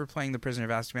 but I remember playing The Prisoner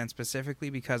of Azkaban specifically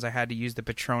because I had to use the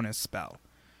Patronus spell.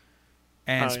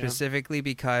 And Oh, yeah. specifically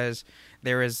because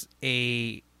there was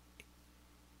a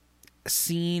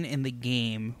scene in the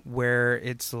game where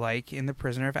it's like in The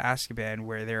Prisoner of Azkaban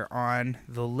where they're on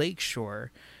the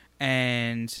lakeshore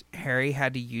and Harry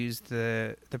had to use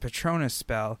the Patronus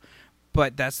spell,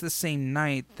 but that's the same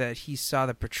night that he saw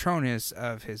the Patronus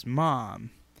of his mom,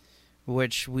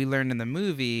 which we learned in the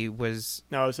movie was,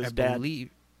 No, it was his I dad. believe...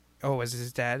 Oh, was it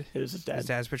his dad? It was his dad. His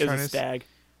dad's It was Patronus? his stag.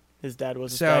 His dad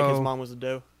was a stag. His So- mom was a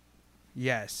doe.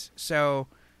 Yes. So,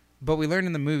 but we learned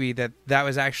in the movie that that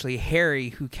was actually Harry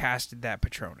who casted that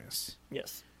Patronus.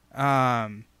 Yes.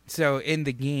 So in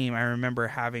the game, I remember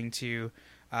having to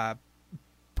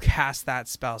cast that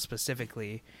spell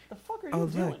specifically. The fuck are you Oh,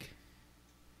 doing?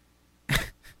 look.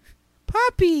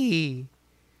 Puppy!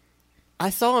 I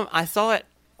saw him. I saw it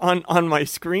on my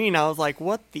screen. I was like,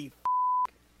 "What the?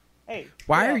 Hey,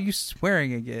 Why yeah, are you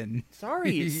swearing again?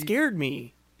 Sorry, it scared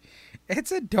me.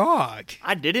 It's a dog.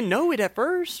 I didn't know it at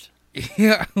first.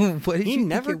 Yeah. What did He you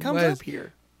never think it comes was? up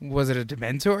here. Was it a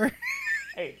Dementor?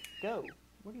 Hey, go.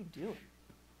 What are you doing,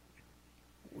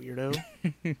 weirdo?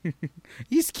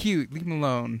 He's cute. Leave him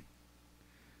alone.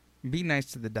 Be nice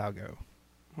to the doggo.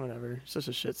 Whatever. Such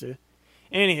a shih tzu.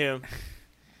 Anywho.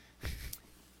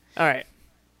 All right.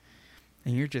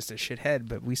 And you're just a shithead,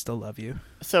 but we still love you.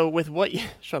 So with what you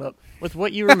shut up. With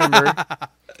what you remember,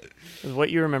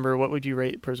 what would you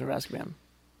rate Prisoner of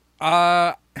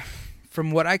Azkaban?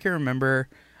 From what I can remember,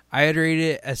 I had rated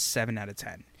it a 7 out of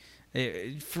 10.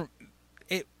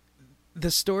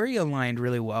 The story aligned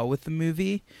really well with the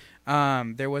movie.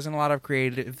 There wasn't a lot of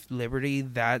creative liberty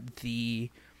that the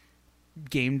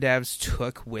game devs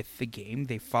took with the game.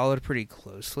 They followed pretty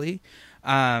closely.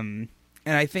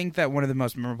 And I think that one of the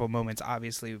most memorable moments,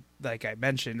 obviously, like I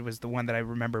mentioned, was the one that I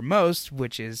remember most,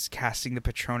 which is casting the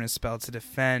Patronus spell to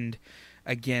defend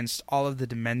against all of the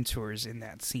Dementors in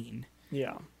that scene.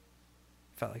 Yeah.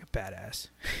 Felt like a badass.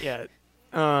 Yeah.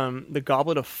 The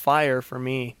Goblet of Fire for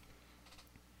me.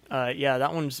 Yeah,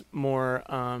 that one's more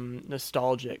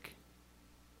nostalgic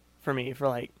for me. For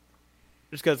like,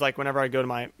 just because like whenever I go to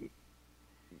my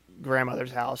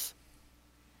grandmother's house,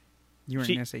 You weren't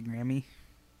She- going to say Grammy?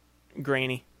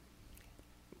 granny.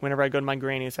 Whenever I go to my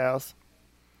granny's house,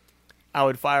 I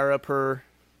would fire up her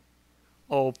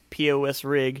old POS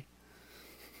rig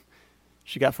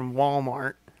she got from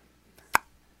Walmart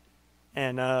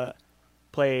and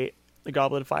play the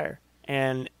Goblet of Fire,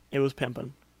 and it was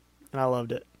pimping, and I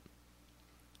loved it.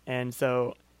 And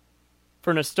so,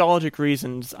 for nostalgic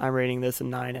reasons, I'm rating this a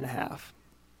 9.5.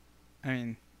 I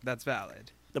mean, that's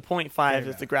valid. The 0.5 Fair is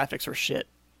enough. the graphics are shit.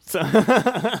 So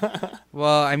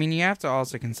Well, I mean, you have to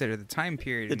also consider the time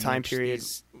period. the in time which period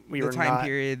these- we the were time not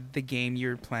period, the game you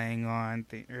were playing on,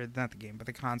 or not the game, but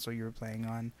the console you were playing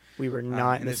on. we were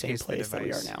not in in the this same case, the place that we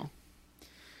are device. now.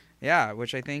 Yeah,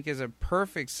 which I think is a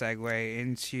perfect segue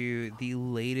into the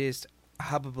latest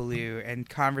hubbubaloo and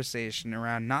conversation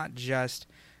around not just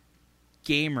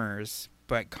gamers,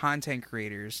 but content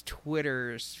creators,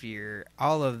 Twitter sphere,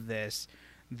 all of this.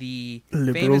 The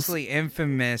Liberals. famously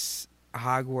infamous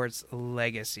Hogwarts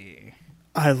Legacy.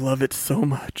 I love it so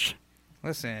much.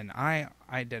 Listen, I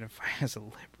identify as a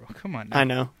liberal. Come on now. I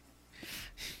know.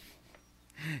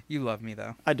 You love me,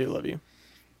 though. I do love you.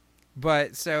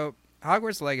 But so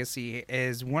Hogwarts Legacy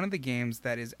is one of the games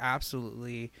that is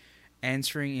absolutely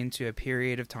entering into a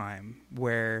period of time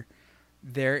where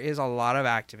there is a lot of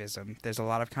activism. There's a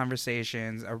lot of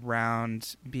conversations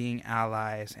around being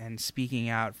allies and speaking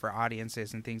out for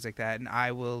audiences and things like that. And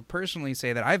I will personally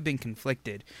say that I've been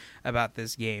conflicted about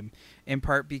this game, in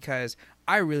part because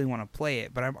I really want to play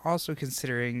it, but I'm also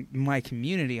considering my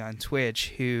community on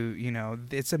Twitch who, you know,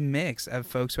 it's a mix of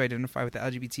folks who identify with the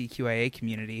LGBTQIA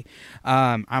community.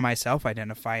 I myself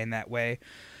identify in that way.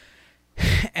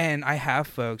 And I have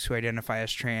folks who identify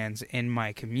as trans in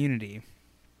my community.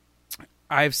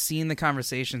 I've seen the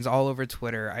conversations all over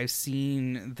Twitter. I've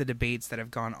seen the debates that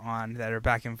have gone on that are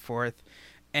back and forth.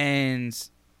 And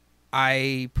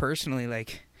I personally,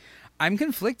 like, I'm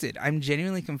conflicted. I'm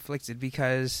genuinely conflicted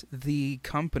because the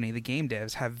company, the game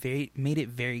devs, have made it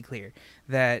very clear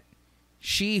that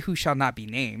she who shall not be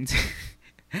named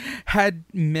had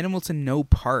minimal to no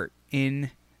part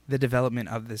in the development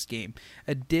of this game.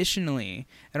 Additionally,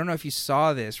 I don't know if you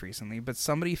saw this recently, but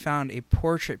somebody found a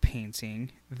portrait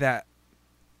painting that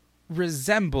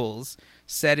resembles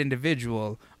said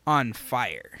individual on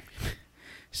fire.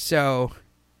 So,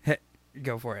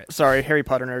 go for it. Sorry, Harry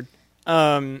Potter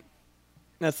nerd.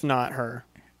 That's not her.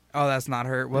 Oh, that's not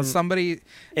her. Well, somebody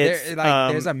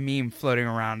there's a meme floating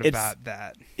around about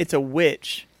that. It's a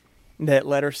witch that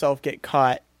let herself get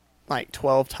caught like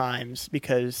 12 times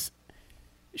because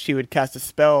she would cast a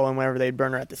spell, and whenever they'd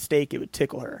burn her at the stake, it would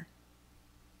tickle her.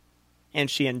 And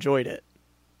she enjoyed it.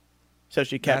 So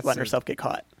she kept letting herself get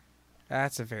caught.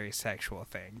 That's a very sexual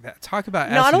thing. Talk about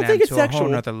no, I don't think it's to sexual. A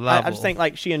whole nother level. I just think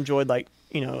like she enjoyed like,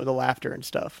 you know, the laughter and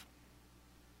stuff.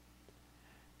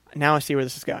 Now I see where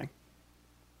this is going.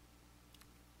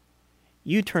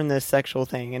 You turn this sexual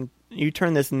thing and you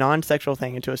turn this non-sexual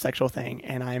thing into a sexual thing,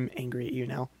 and I'm angry at you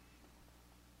now.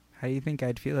 How do you think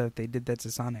I'd feel if they did that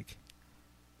to Sonic?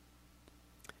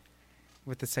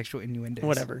 With the sexual innuendos.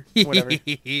 Whatever. I'm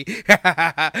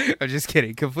just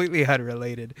kidding. Completely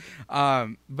unrelated.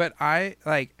 But I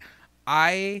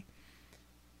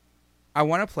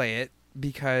want to play it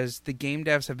because the game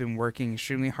devs have been working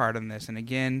extremely hard on this. And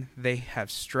again, they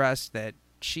have stressed that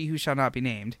she who shall not be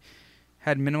named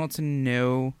had minimal to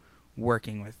no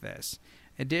working with this.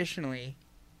 Additionally,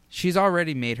 she's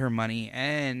already made her money,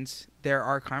 and there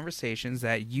are conversations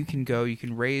that you can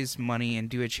raise money and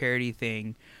do a charity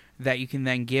thing that you can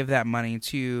then give that money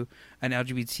to an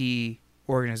LGBT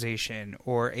organization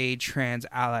or a trans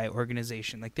ally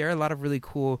organization. Like, there are a lot of really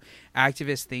cool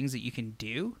activist things that you can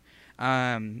do.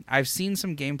 I've seen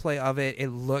some gameplay of it. It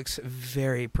looks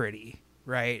very pretty,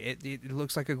 right? It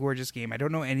looks like a gorgeous game. I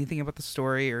don't know anything about the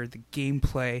story or the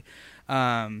gameplay,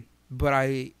 but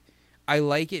I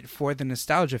like it for the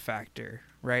nostalgia factor,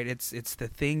 right? It's the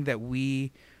thing that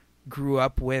we grew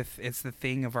up with. It's the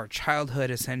thing of our childhood,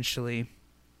 essentially,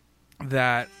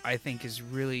 that I think is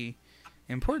really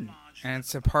important, and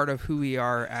it's a part of who we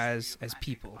are as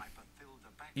people.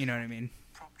 You know what I mean?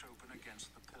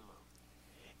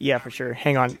 Yeah, for sure.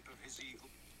 Hang on.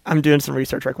 I'm doing some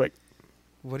research right quick.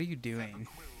 What are you doing?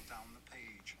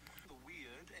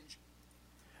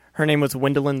 Her name was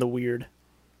Wendelin the Weird.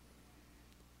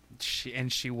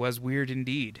 She was weird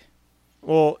indeed.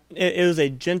 Well, it was a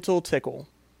gentle tickle.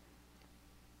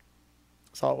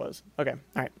 That's all it was. Okay, all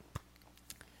right.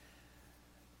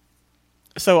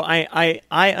 So I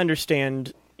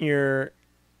understand your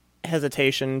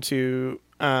hesitation to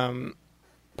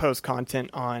post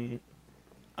content on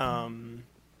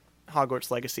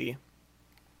Hogwarts Legacy.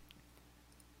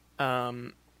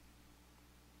 And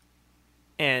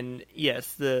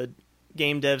yes, the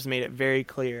game devs made it very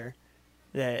clear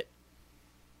that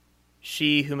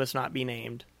she who must not be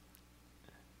named.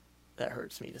 That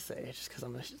hurts me to say, just because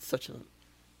I'm such a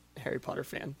Harry Potter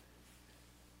fan.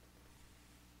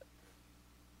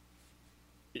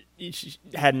 It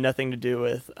had nothing to do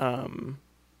with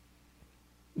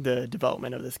the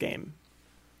development of this game.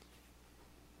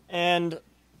 And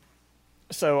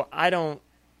so I don't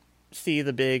see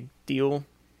the big deal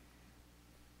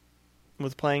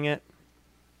with playing it.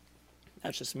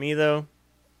 That's just me, though.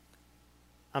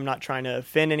 I'm not trying to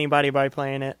offend anybody by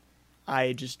playing it.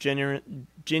 I just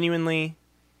genuinely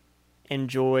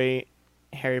enjoy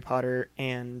Harry Potter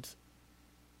and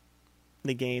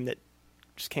the game that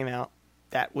just came out.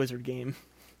 That Wizard game.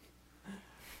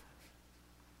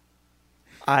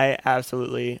 I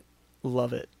absolutely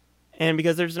love it. And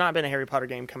because there's not been a Harry Potter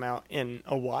game come out in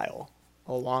a long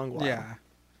while. Yeah.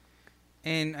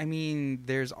 And, I mean,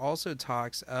 there's also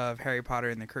talks of Harry Potter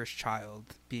and the Cursed Child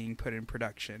being put in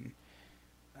production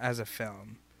as a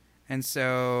film. And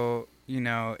so, you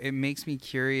know, it makes me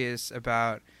curious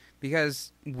about,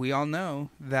 because we all know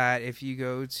that if you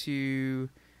go to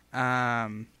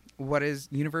what is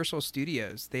Universal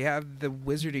Studios, they have the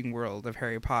Wizarding World of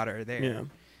Harry Potter there. Yeah.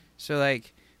 So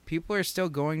like people are still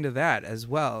going to that as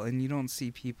well, and you don't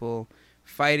see people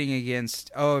fighting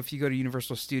against, oh, if you go to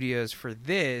Universal Studios for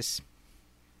this,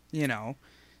 you know.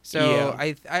 So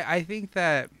Yeah. I think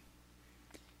that,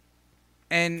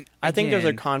 and I think there's a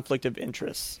again, conflict of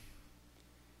interests.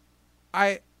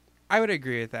 I would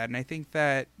agree with that, and I think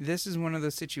that this is one of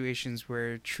those situations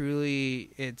where truly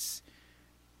it's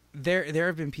there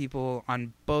have been people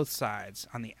on both sides,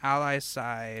 on the ally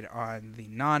side, on the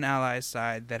non-ally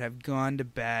side, that have gone to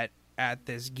bat at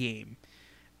this game.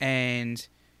 And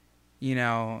you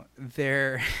know,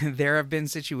 there have been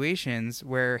situations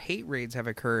where hate raids have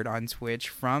occurred on Twitch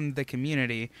from the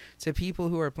community to people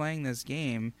who are playing this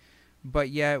game. But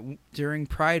yet, during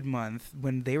Pride Month,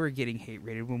 when they were getting hate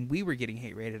rated, when we were getting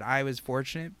hate rated, I was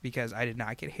fortunate because I did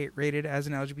not get hate rated as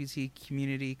an LGBT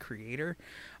community creator.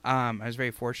 I was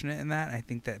very fortunate in that. I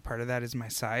think that part of that is my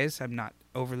size. I'm not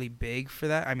overly big for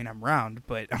that. I mean, I'm round,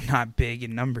 but I'm not big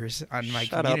in numbers on my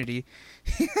Shut community.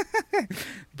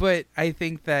 But I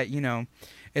think that, you know,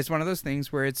 it's one of those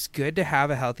things where it's good to have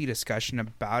a healthy discussion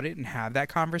about it and have that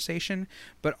conversation,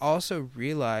 but also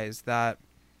realize that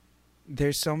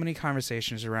there's so many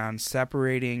conversations around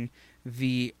separating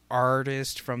the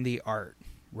artist from the art,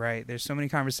 right? There's so many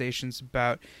conversations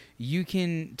about you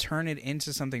can turn it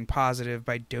into something positive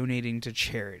by donating to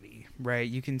charity, right?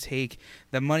 You can take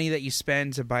the money that you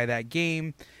spend to buy that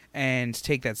game and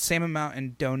take that same amount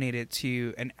and donate it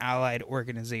to an allied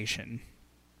organization.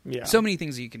 Yeah. So many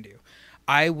things that you can do.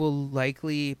 I will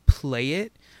likely play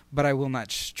it, but I will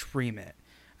not stream it.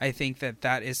 I think that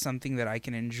that is something that I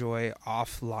can enjoy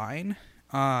offline.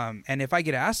 And if I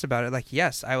get asked about it, like,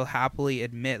 yes, I will happily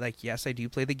admit, like, yes, I do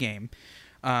play the game.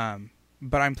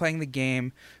 But I'm playing the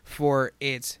game for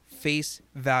its face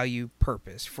value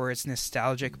purpose, for its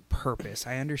nostalgic purpose.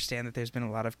 I understand that there's been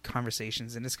a lot of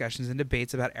conversations and discussions and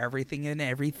debates about everything and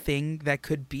everything that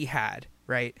could be had,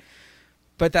 right?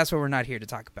 But that's what we're not here to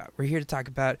talk about. We're here to talk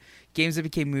about games that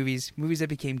became movies, movies that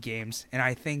became games. And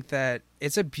I think that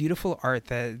it's a beautiful art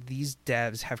that these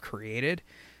devs have created.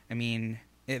 I mean,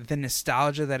 the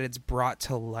nostalgia that it's brought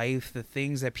to life, the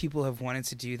things that people have wanted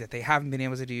to do that they haven't been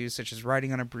able to do, such as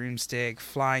riding on a broomstick,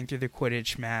 flying through the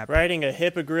Quidditch map. Riding a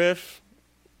hippogriff.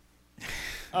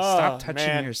 Stop touching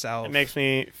man. yourself. It makes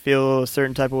me feel a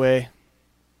certain type of way.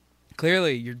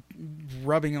 Clearly, you're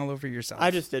rubbing all over yourself.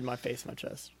 I just did my face and my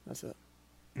chest. That's it.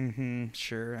 Mm-hmm,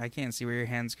 sure. I can't see where your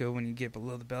hands go when you get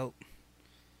below the belt.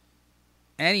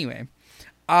 Anyway.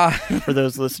 For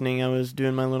those listening, I was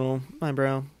doing my little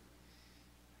eyebrow.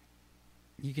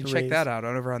 You can Raise. check that out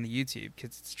over on the YouTube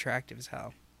because it's attractive as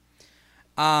hell.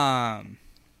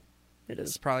 It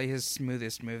It's is. probably his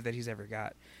smoothest move that he's ever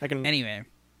got. I can. Anyway,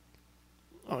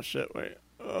 Oh shit! Wait.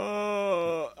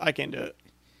 Oh, I can't do it.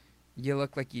 you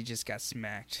look like you just got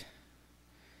smacked.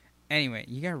 Anyway,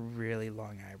 you got really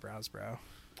long eyebrows, bro.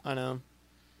 I know.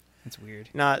 That's weird.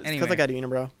 Nah, it's because Anyway. I got a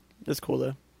unibrow. It's cool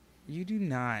though. You do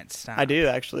not stop. I do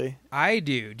actually. I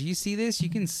do. Do you see this? You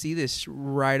can see this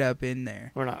right up in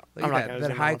there. We're not. Look I'm at not that- gonna that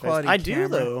zoom in high on my face. quality I do camera.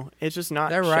 though. It's just not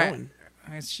That right? showing.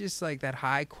 It's just like that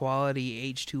high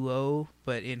quality H2O,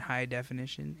 but in high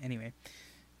definition. Anyway,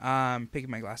 picking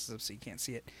my glasses up so you can't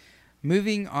see it.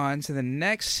 Moving on to the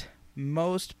next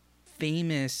most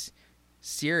famous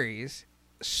series,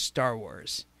 Star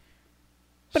Wars.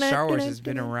 Star Wars has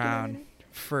been around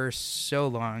for so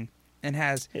long and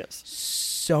has Yes.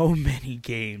 so many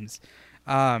games.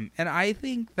 And I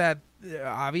think that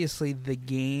obviously the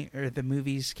game or the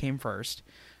movies came first,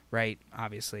 right?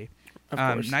 Obviously. Of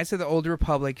course. Knights of the Old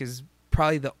Republic is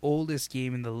probably the oldest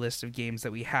game in the list of games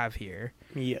that we have here.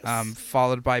 Yes.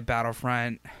 Followed by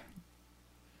Battlefront.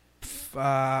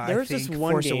 There was I this think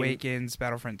one Force game- Awakens,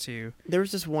 Battlefront 2. There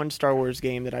was this one Star Wars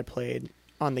game that I played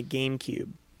on the GameCube.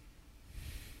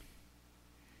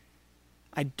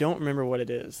 I don't remember what it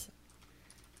is.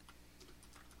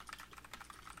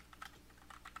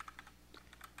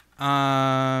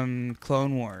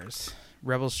 Clone Wars,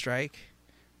 Rebel Strike,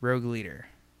 Rogue Leader,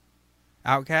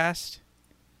 Outcast.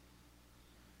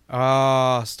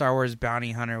 Oh, Star Wars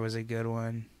Bounty Hunter was a good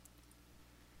one.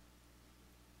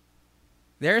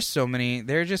 There are just so many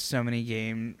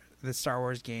the Star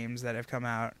Wars games that have come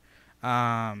out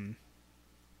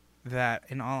that,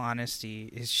 in all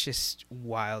honesty, is just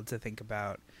wild to think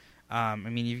about. I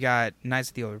mean, you've got Knights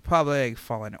of the Old Republic,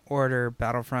 Fallen Order,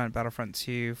 Battlefront, Battlefront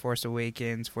 2, Force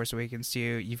Awakens, Force Awakens 2.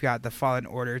 You've got the Fallen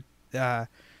Order, the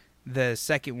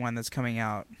second one that's coming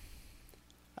out.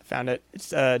 I found it.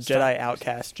 It's Jedi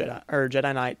Outcast,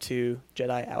 Jedi Knight 2,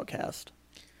 Jedi Outcast.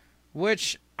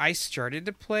 Which I started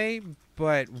to play,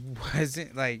 but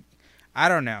wasn't like, I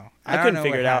don't know. I don't couldn't know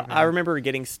figure what it out. happened. I remember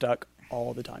getting stuck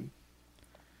all the time.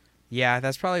 Yeah,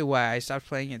 that's probably why I stopped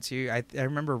playing it too. I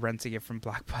remember renting it from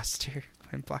Blockbuster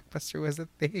when Blockbuster was a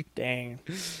thing. Dang.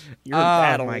 You're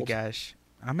that Oh old. my gosh.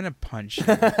 I'm gonna punch you.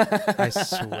 I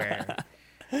swear.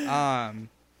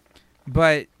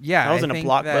 But yeah, I was I in a think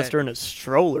Blockbuster in a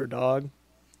stroller, dog.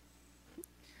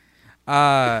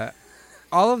 that,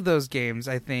 all of those games,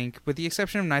 I think, with the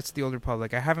exception of Knights of the Old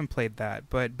Republic, I haven't played that.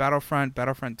 But Battlefront,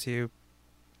 Battlefront 2,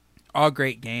 all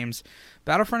great games.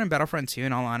 Battlefront and Battlefront 2,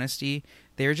 in all honesty,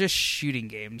 they were just shooting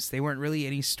games. They weren't really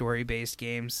any story-based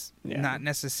games. Yeah. Not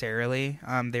necessarily.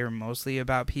 They were mostly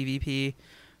about PvP.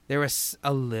 There was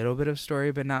a little bit of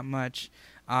story, but not much.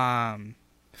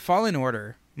 Fallen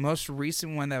Order, most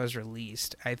recent one that was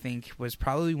released, I think was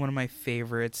probably one of my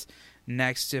favorites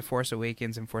next to Force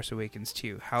Awakens and Force Awakens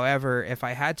 2. However, if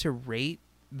I had to rate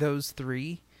those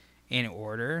three in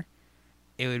order,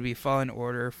 it would be Fallen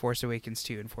Order, Force Awakens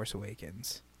 2, and Force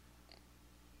Awakens.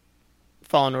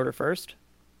 Fallen Order first?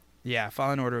 Yeah,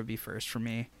 Fallen Order would be first for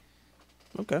me.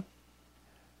 Okay.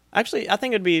 Actually, I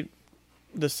think it'd be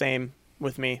the same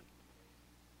with me.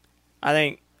 I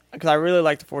think, because I really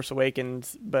like The Force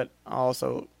Awakens, but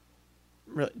also,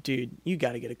 dude, you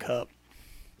got to get a cup.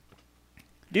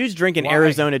 Dude's drinking Why?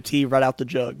 Arizona tea right out the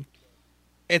jug.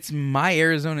 It's my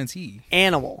Arizona tea.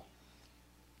 Animal.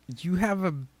 You have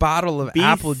a bottle of Be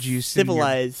apple juice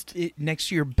civilized. next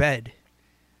to your bed.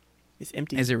 It's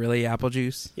empty. Is it really apple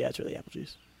juice? Yeah, it's really apple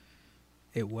juice.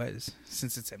 It was,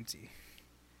 since it's empty.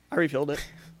 I refilled it.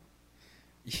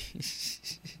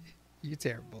 You're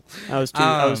terrible. I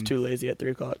was too lazy at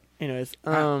 3 o'clock. Anyways,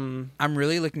 I'm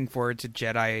really looking forward to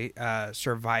Jedi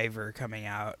Survivor coming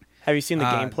out. have you seen the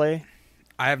gameplay?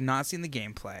 I have not seen the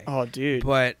gameplay. Oh, dude.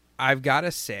 But I've got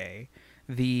to say,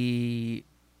 the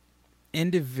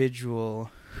individual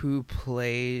who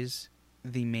plays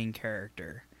the main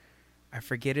character, I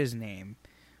forget his name,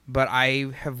 but I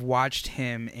have watched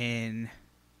him in,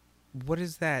 what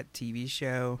is that TV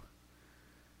show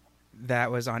that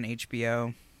was on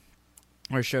HBO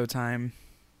or Showtime?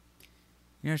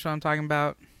 You know what I'm talking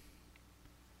about?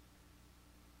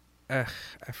 I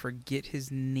forget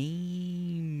his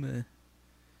name.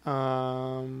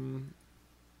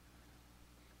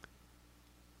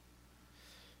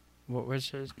 What was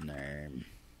his name?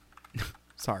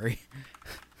 Sorry.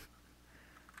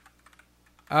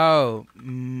 Oh,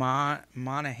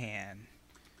 Monahan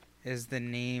is the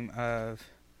name of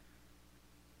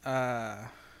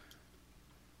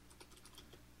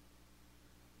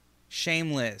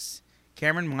Shameless.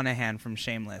 Cameron Monaghan from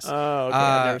Shameless. Oh, okay.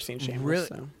 I've never seen Shameless. Really,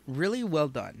 So. really well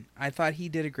done. I thought he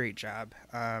did a great job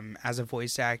as a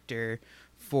voice actor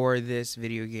for this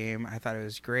video game. I thought it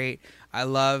was great. I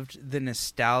loved the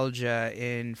nostalgia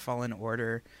in Fallen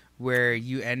Order where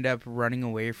you end up running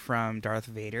away from Darth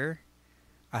Vader.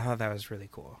 I thought that was really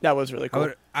cool. That was really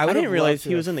cool. I didn't would've realize loved to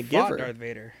he was have in The fought Giver. Darth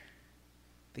Vader.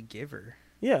 The Giver.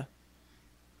 Yeah.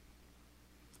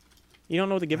 You don't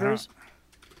know what The Giver is?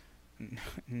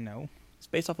 No. It's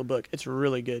based off a book. It's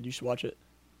really good. You should watch it.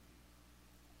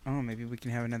 Oh, maybe we can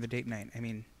have another date night. I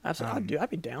mean, Absolutely. I'd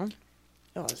be down.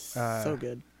 Oh, it's so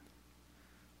good.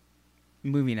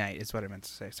 movie night is what I meant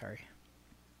to say. Sorry.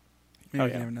 Maybe Oh,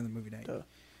 we can yeah. have another movie night.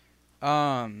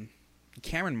 Duh.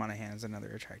 Cameron Monaghan is another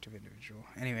attractive individual.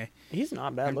 Anyway, He's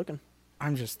not bad looking.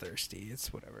 I'm just thirsty.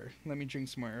 It's whatever. Let me drink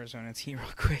some more Arizona tea real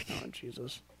quick. Oh,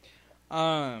 Jesus.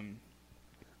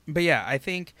 But yeah, I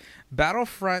think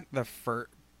Battlefront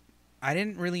I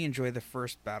didn't really enjoy the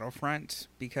first Battlefront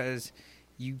because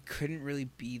you couldn't really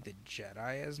be the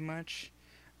Jedi as much.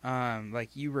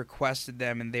 Like you requested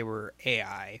them and they were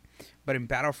AI. But in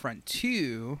Battlefront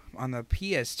 2 on the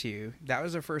PS2, that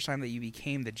was the first time that you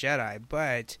became the Jedi,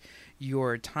 but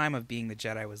your time of being the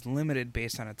Jedi was limited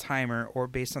based on a timer or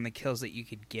based on the kills that you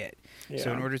could get. Yeah.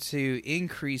 So in order to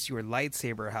increase your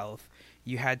lightsaber health,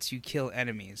 you had to kill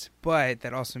enemies. But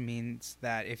that also means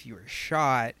that if you were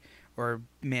shot or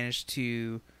managed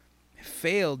to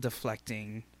fail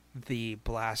deflecting the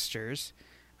blasters,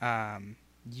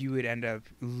 you would end up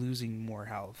losing more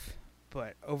health.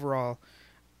 But overall,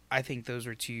 I think those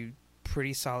were two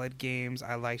pretty solid games.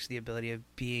 I liked the ability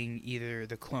of being either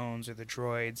the clones or the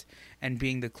droids, and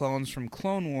being the clones from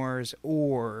Clone Wars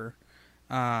or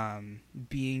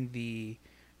being the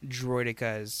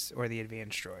droidicas or the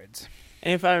advanced droids.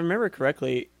 And if I remember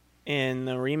correctly, in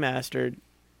the remastered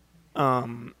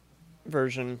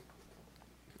version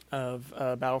of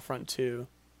Battlefront 2,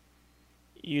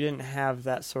 you didn't have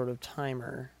that sort of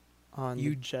timer on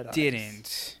You the Jedi.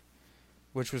 didn't,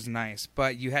 which was nice.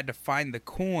 But you had to find the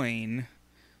coin.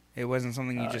 It wasn't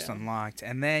something you just unlocked.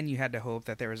 And then you had to hope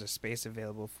that there was a space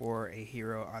available for a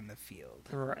hero on the field.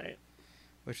 Right.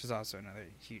 Which is also another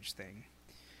huge thing.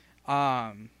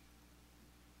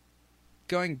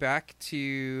 going back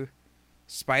to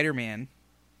Spider-Man,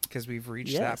 because we've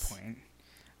reached that point.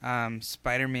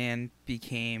 Spider-Man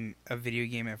became a video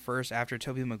game at first after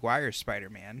Tobey Maguire's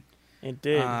Spider-Man. It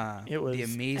did. It was The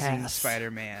Amazing ass.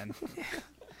 Spider-Man.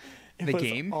 It The was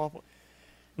game? awful.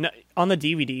 No, on the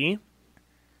DVD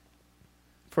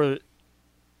for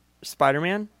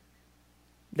Spider-Man,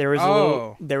 there was a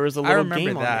little remember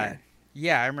game on that. there.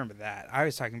 Yeah, I remember that. I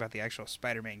was talking about the actual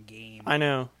Spider-Man game. I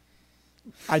know.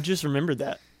 I just remembered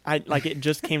that. It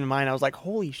just came to mind. I was like,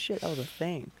 "Holy shit, that was a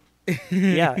thing."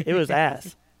 Yeah, it was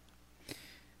ass.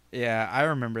 Yeah, I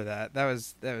remember that. That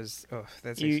was. Oh,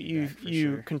 that's You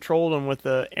sure. controlled them with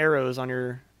the arrows on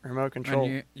your remote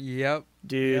control. Yep,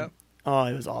 Dude. Yep. Oh,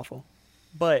 it was awful.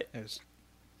 But It was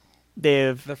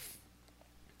they've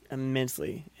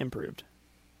immensely improved.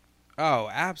 Oh,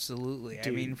 absolutely. Dude.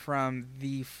 I mean, from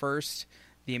the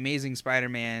Amazing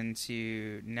Spider-Man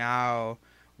to now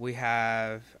we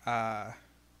have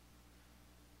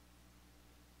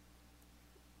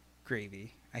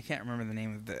Gravy. I can't remember the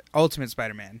name of the Ultimate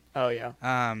Spider-Man. Oh yeah.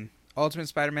 Ultimate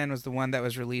Spider-Man was the one that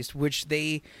was released, which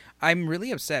I'm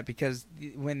really upset because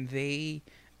when they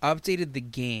updated the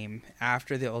game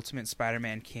after the Ultimate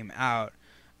Spider-Man came out,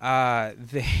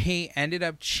 they ended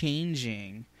up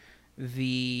changing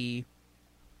they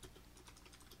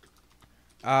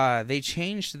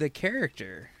changed the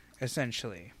character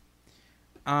essentially.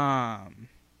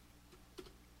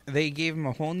 They gave him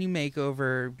a whole new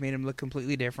makeover, made him look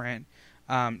completely different.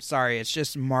 Sorry, it's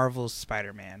just Marvel's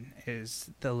Spider-Man is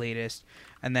the latest,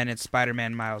 and then it's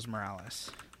Spider-Man Miles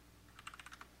Morales.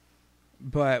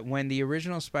 But when the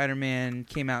original Spider-Man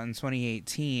came out in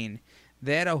 2018,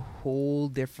 they had a whole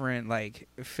different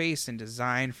face and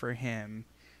design for him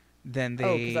than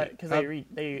they. Because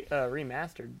they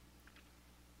remastered.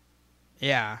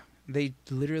 Yeah, they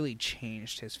literally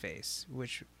changed his face,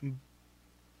 which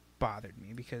bothered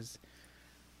me because,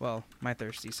 well, my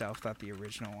thirsty self thought the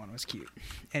original one was cute.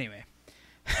 Anyway,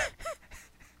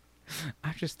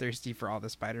 I'm just thirsty for all the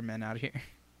Spider-Men out here.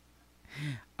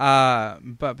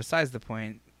 But besides the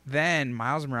point, then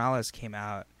Miles Morales came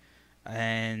out,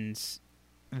 and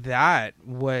that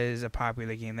was a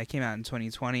popular game that came out in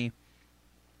 2020.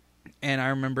 And I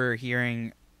remember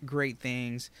hearing great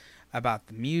things about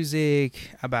the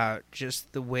music, about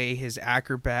just the way his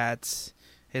acrobatic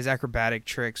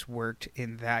tricks worked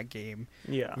in that game.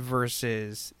 Yeah.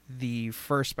 Versus the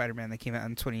first Spider-Man that came out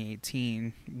in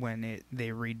 2018 when they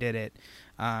redid it.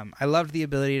 I loved the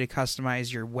ability to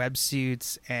customize your web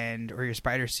suits or your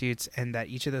spider suits, and that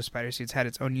each of those spider suits had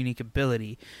its own unique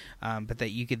ability, but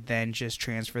that you could then just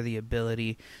transfer the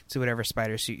ability to whatever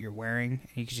spider suit you're wearing,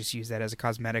 and you could just use that as a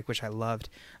cosmetic, which I loved.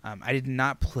 I did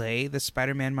not play the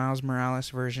Spider-Man Miles Morales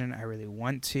version. I really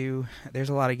want to. There's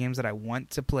a lot of games that I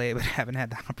want to play, but haven't had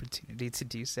the opportunity to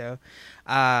do so.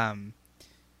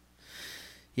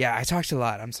 Yeah, I talked a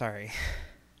lot. I'm sorry.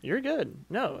 You're good.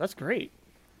 No, that's great.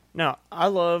 No, I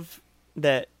love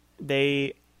that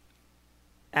they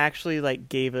actually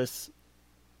gave us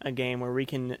a game where we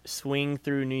can swing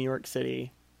through New York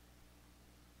City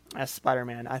as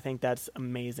Spider-Man. I think that's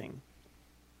amazing.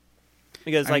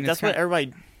 Because that's what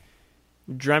everybody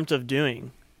dreamt of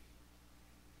doing.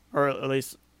 Or at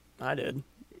least I did.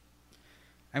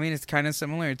 I mean, it's kind of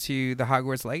similar to the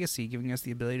Hogwarts Legacy, giving us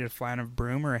the ability to fly on a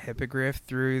broom or a hippogriff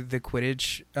through the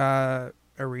Quidditch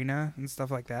arena and stuff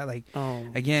like that.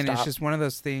 It's just one of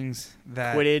those things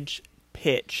that... Quidditch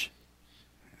pitch.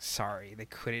 Sorry, the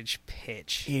Quidditch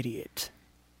pitch. Idiot.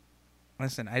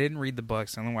 Listen, I didn't read the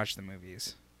books. I only watched the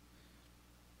movies.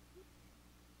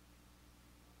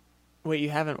 Wait, you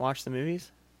haven't watched the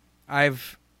movies?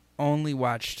 I've only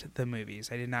watched the movies.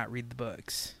 I did not read the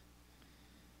books.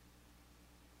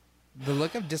 The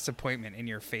look of disappointment in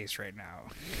your face right now.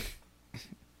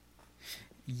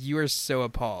 You are so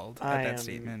appalled at that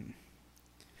statement.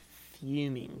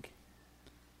 Fuming.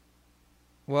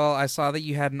 Well, I saw that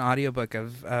you had an audiobook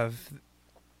of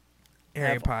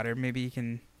Harry Potter. Maybe you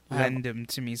can lend them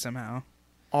to me somehow.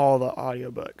 All the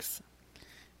audiobooks.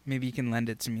 Maybe you can lend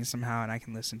it to me somehow and I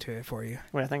can listen to it for you.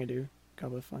 Wait, I think I do.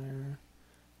 Goblet of Fire,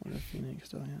 Order of Phoenix,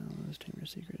 Still Hallows, Chamber of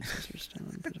Secrets, Sorcerer's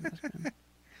Stone, Prison of Azkaban.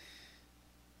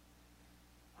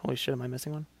 Holy shit, am I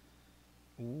missing one?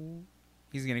 Ooh.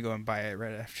 He's going to go and buy it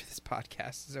right after this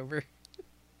podcast is over.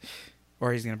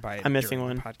 Or he's going to buy it I'm missing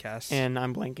during one. the podcast. And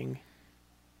I'm blanking.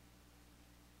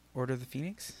 Order of the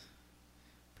Phoenix?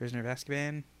 Prisoner of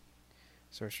Azkaban?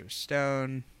 Sorcerer's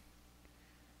Stone?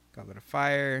 Goblet of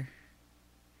Fire?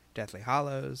 Deathly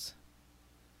Hallows?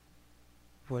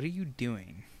 What are you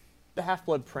doing? The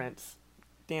Half-Blood Prince.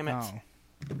 Damn it. Oh.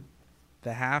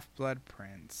 The Half-Blood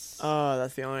Prince. Oh,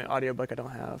 that's the only audiobook I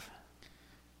don't have.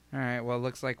 All right. Well, it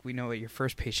looks like we know what your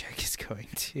first paycheck is going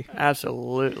to.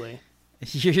 Absolutely.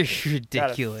 You're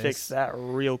ridiculous. Gotta fix that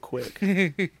real quick.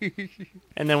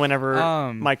 And then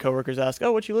whenever my coworkers ask,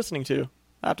 "Oh, what you listening to?"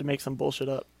 I have to make some bullshit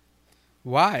up.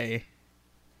 Why?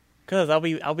 Because I'll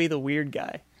be the weird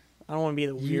guy. I don't want to be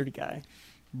the weird guy.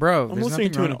 Bro, I'm there's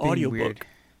listening nothing to wrong an with being audiobook. weird.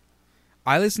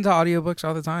 I listen to audiobooks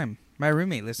all the time. My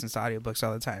roommate listens to audiobooks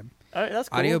all the time. That's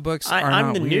cool. Audiobooks are I'm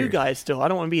not the new weird. guy still. I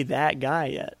don't want to be that guy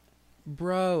yet.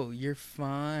 Bro, you're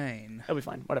fine. It'll be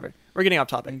fine. Whatever. We're getting off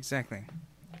topic. Exactly.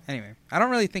 Anyway, I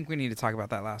don't really think we need to talk about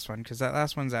that last one because that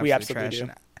last one's We absolutely absolutely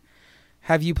trash. do.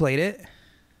 Have you played it?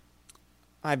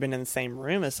 I've been in the same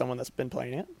room as someone that's been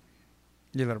playing it.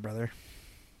 Your little brother.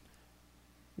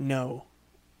 No.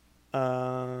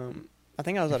 I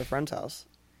think I was at a friend's house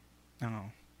Oh.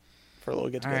 for a little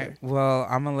get All together. right. Well,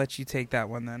 I'm gonna let you take that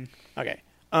one then. Okay.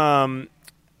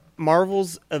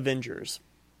 Marvel's Avengers.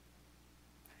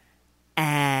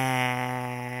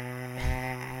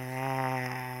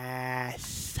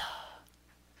 Ass.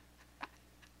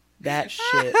 That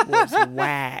shit was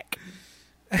whack.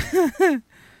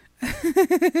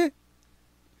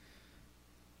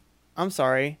 I'm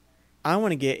sorry. I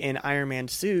want to get in Iron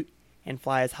Man's suit and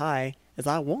fly as high as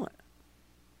I want.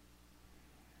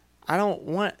 I don't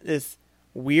want this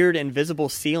weird invisible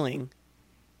ceiling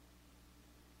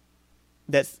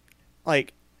that's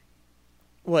like,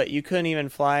 what, you couldn't even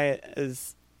fly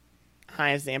as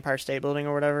high as the Empire State Building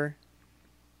or whatever?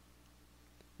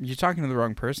 You're talking to the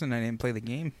wrong person. I didn't play the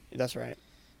game. That's right.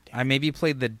 I maybe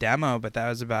played the demo, but that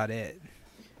was about it.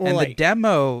 Well, And the like,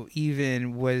 demo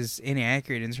even was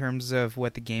inaccurate in terms of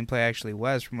what the gameplay actually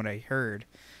was from what I heard.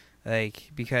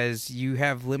 Like, because you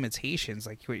have limitations,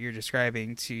 like what you're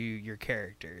describing, to your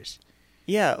characters.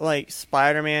 yeah, like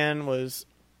Spider-Man was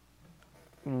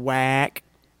whack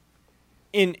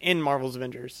in Marvel's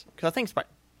Avengers. Because I think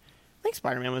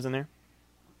Spider-Man was in there.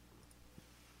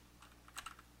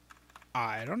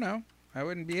 I don't know. I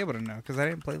wouldn't be able to know because I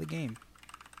didn't play the game.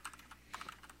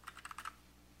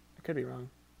 I could be wrong.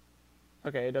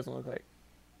 Okay, it doesn't look like.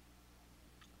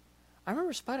 I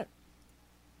remember Spider.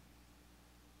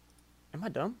 Am I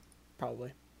dumb?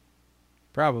 Probably.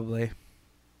 Probably.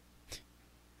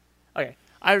 Okay,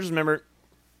 I just remember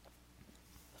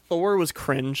Thor was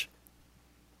cringe.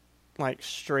 Like,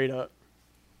 straight up.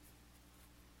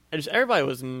 Everybody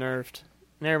was nerfed.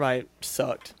 And everybody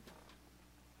sucked.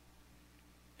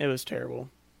 It was terrible.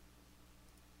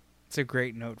 It's a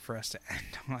great note for us to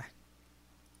end on.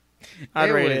 I'd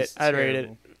rate was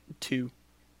it 2.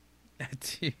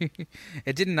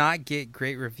 It did not get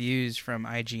great reviews from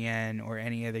IGN or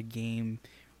any other game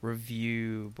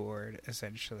review board,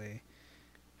 essentially.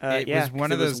 It Yeah, was one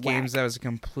 'cause of it was those games whack. that was a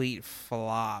complete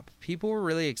flop. People were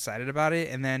really excited about it,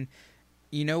 and then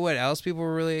you know what else people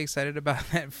were really excited about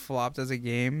that flopped as a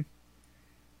game?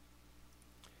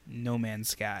 No Man's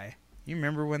Sky. You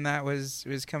remember when that was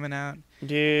coming out?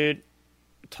 Dude,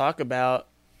 talk about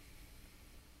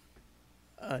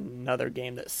another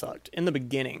game that sucked. In the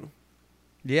beginning.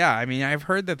 Yeah, I mean, I've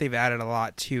heard that they've added a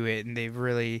lot to it, and they've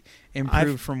really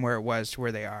improved from where it was to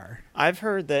where they are. I've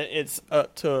heard that it's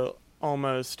up to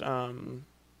almost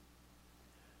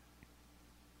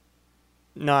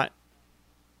not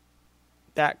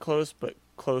that close, but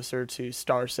closer to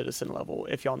Star Citizen level,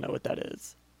 if y'all know what that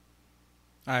is.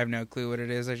 I have no clue what it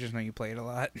is. I just know you play it a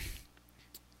lot.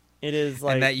 It is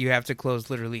like, and that you have to close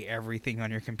literally everything on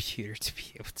your computer to be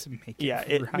able to make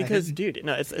it run. because dude,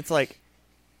 no, it's like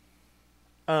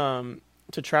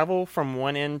to travel from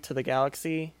one end to the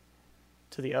galaxy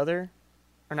to the other,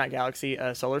 or not galaxy,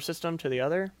 solar system to the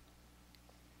other,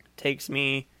 takes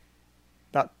me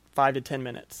about 5 to 10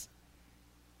 minutes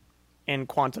in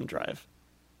quantum drive.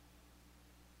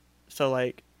 So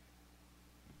like,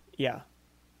 yeah,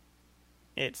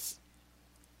 it's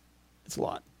a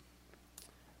lot.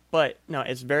 But no,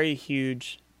 it's very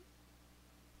huge,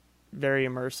 very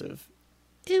immersive.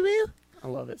 I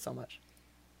love it so much.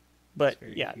 But It's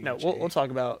very yeah, huge, no, eh? we'll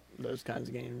talk about those kinds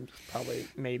of games probably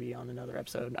maybe on another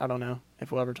episode. I don't know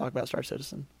if we'll ever talk about Star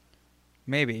Citizen.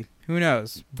 Maybe. Who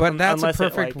knows? But that's a Unless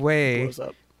perfect it, like, way. blows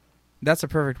up. That's a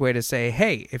perfect way to say,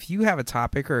 hey, if you have a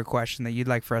topic or a question that you'd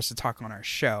like for us to talk on our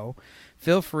show,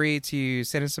 feel free to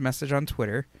send us a message on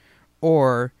Twitter,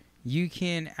 or you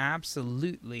can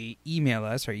absolutely email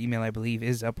us. Our email, I believe,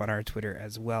 is up on our Twitter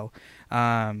as well.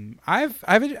 I've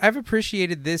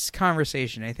appreciated this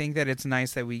conversation. I think that it's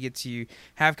nice that we get to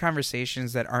have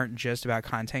conversations that aren't just about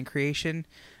content creation,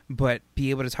 but be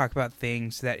able to talk about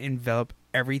things that envelop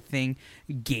everything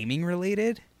gaming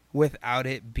related without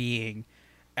it being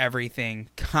everything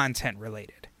content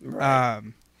related. Right.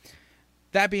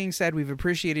 That being said, we've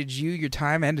appreciated you, your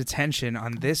time, and attention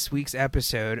on this week's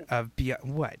episode of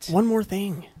What? One more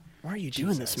thing. Why are you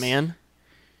doing this, Jesus. man?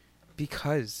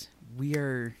 Because we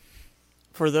are...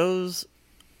 For those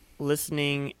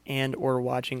listening and or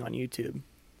watching on YouTube,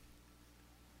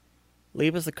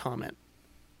 leave us a comment.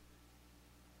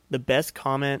 The best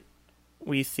comment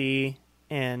we see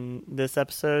in this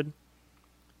episode,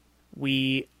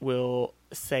 we will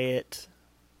say it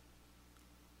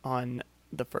on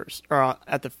the first, or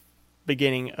at the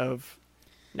beginning of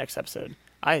next episode.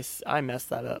 I messed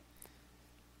that up.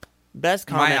 Best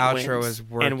comment My wins, outro is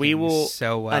working and we will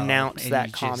so well, announce and that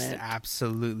you comment. just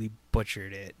absolutely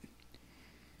butchered it.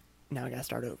 Now I gotta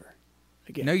start over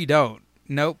again. No, you don't.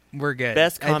 Nope, we're good.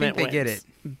 Best I think comment they wins. get it.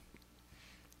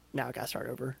 Now I gotta start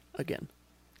over again.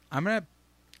 I'm going to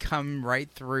come right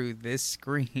through this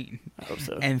screen I hope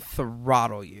so. and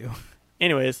throttle you.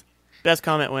 Anyways, best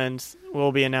comment wins.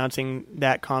 We'll be announcing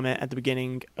that comment at the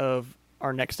beginning of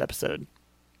our next episode.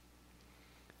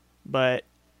 But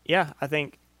yeah, I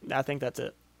think that's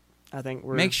it. I think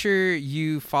we're Make sure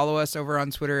you follow us over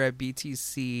on Twitter at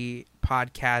BTC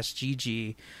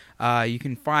Podcast GG. You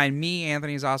can find me,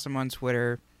 Anthony's Awesome, on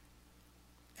Twitter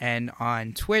and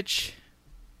on Twitch.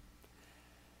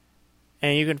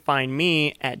 and you can find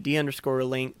me at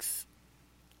D_links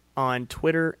on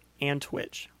Twitter and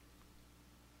Twitch.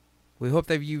 We hope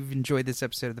that you've enjoyed this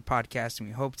episode of the podcast, and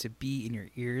we hope to be in your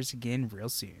ears again real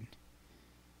soon.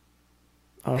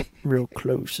 Real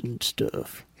close and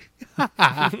stuff.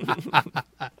 Have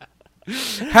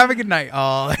a good night,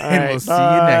 all, and right, we'll see you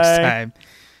next bye. time.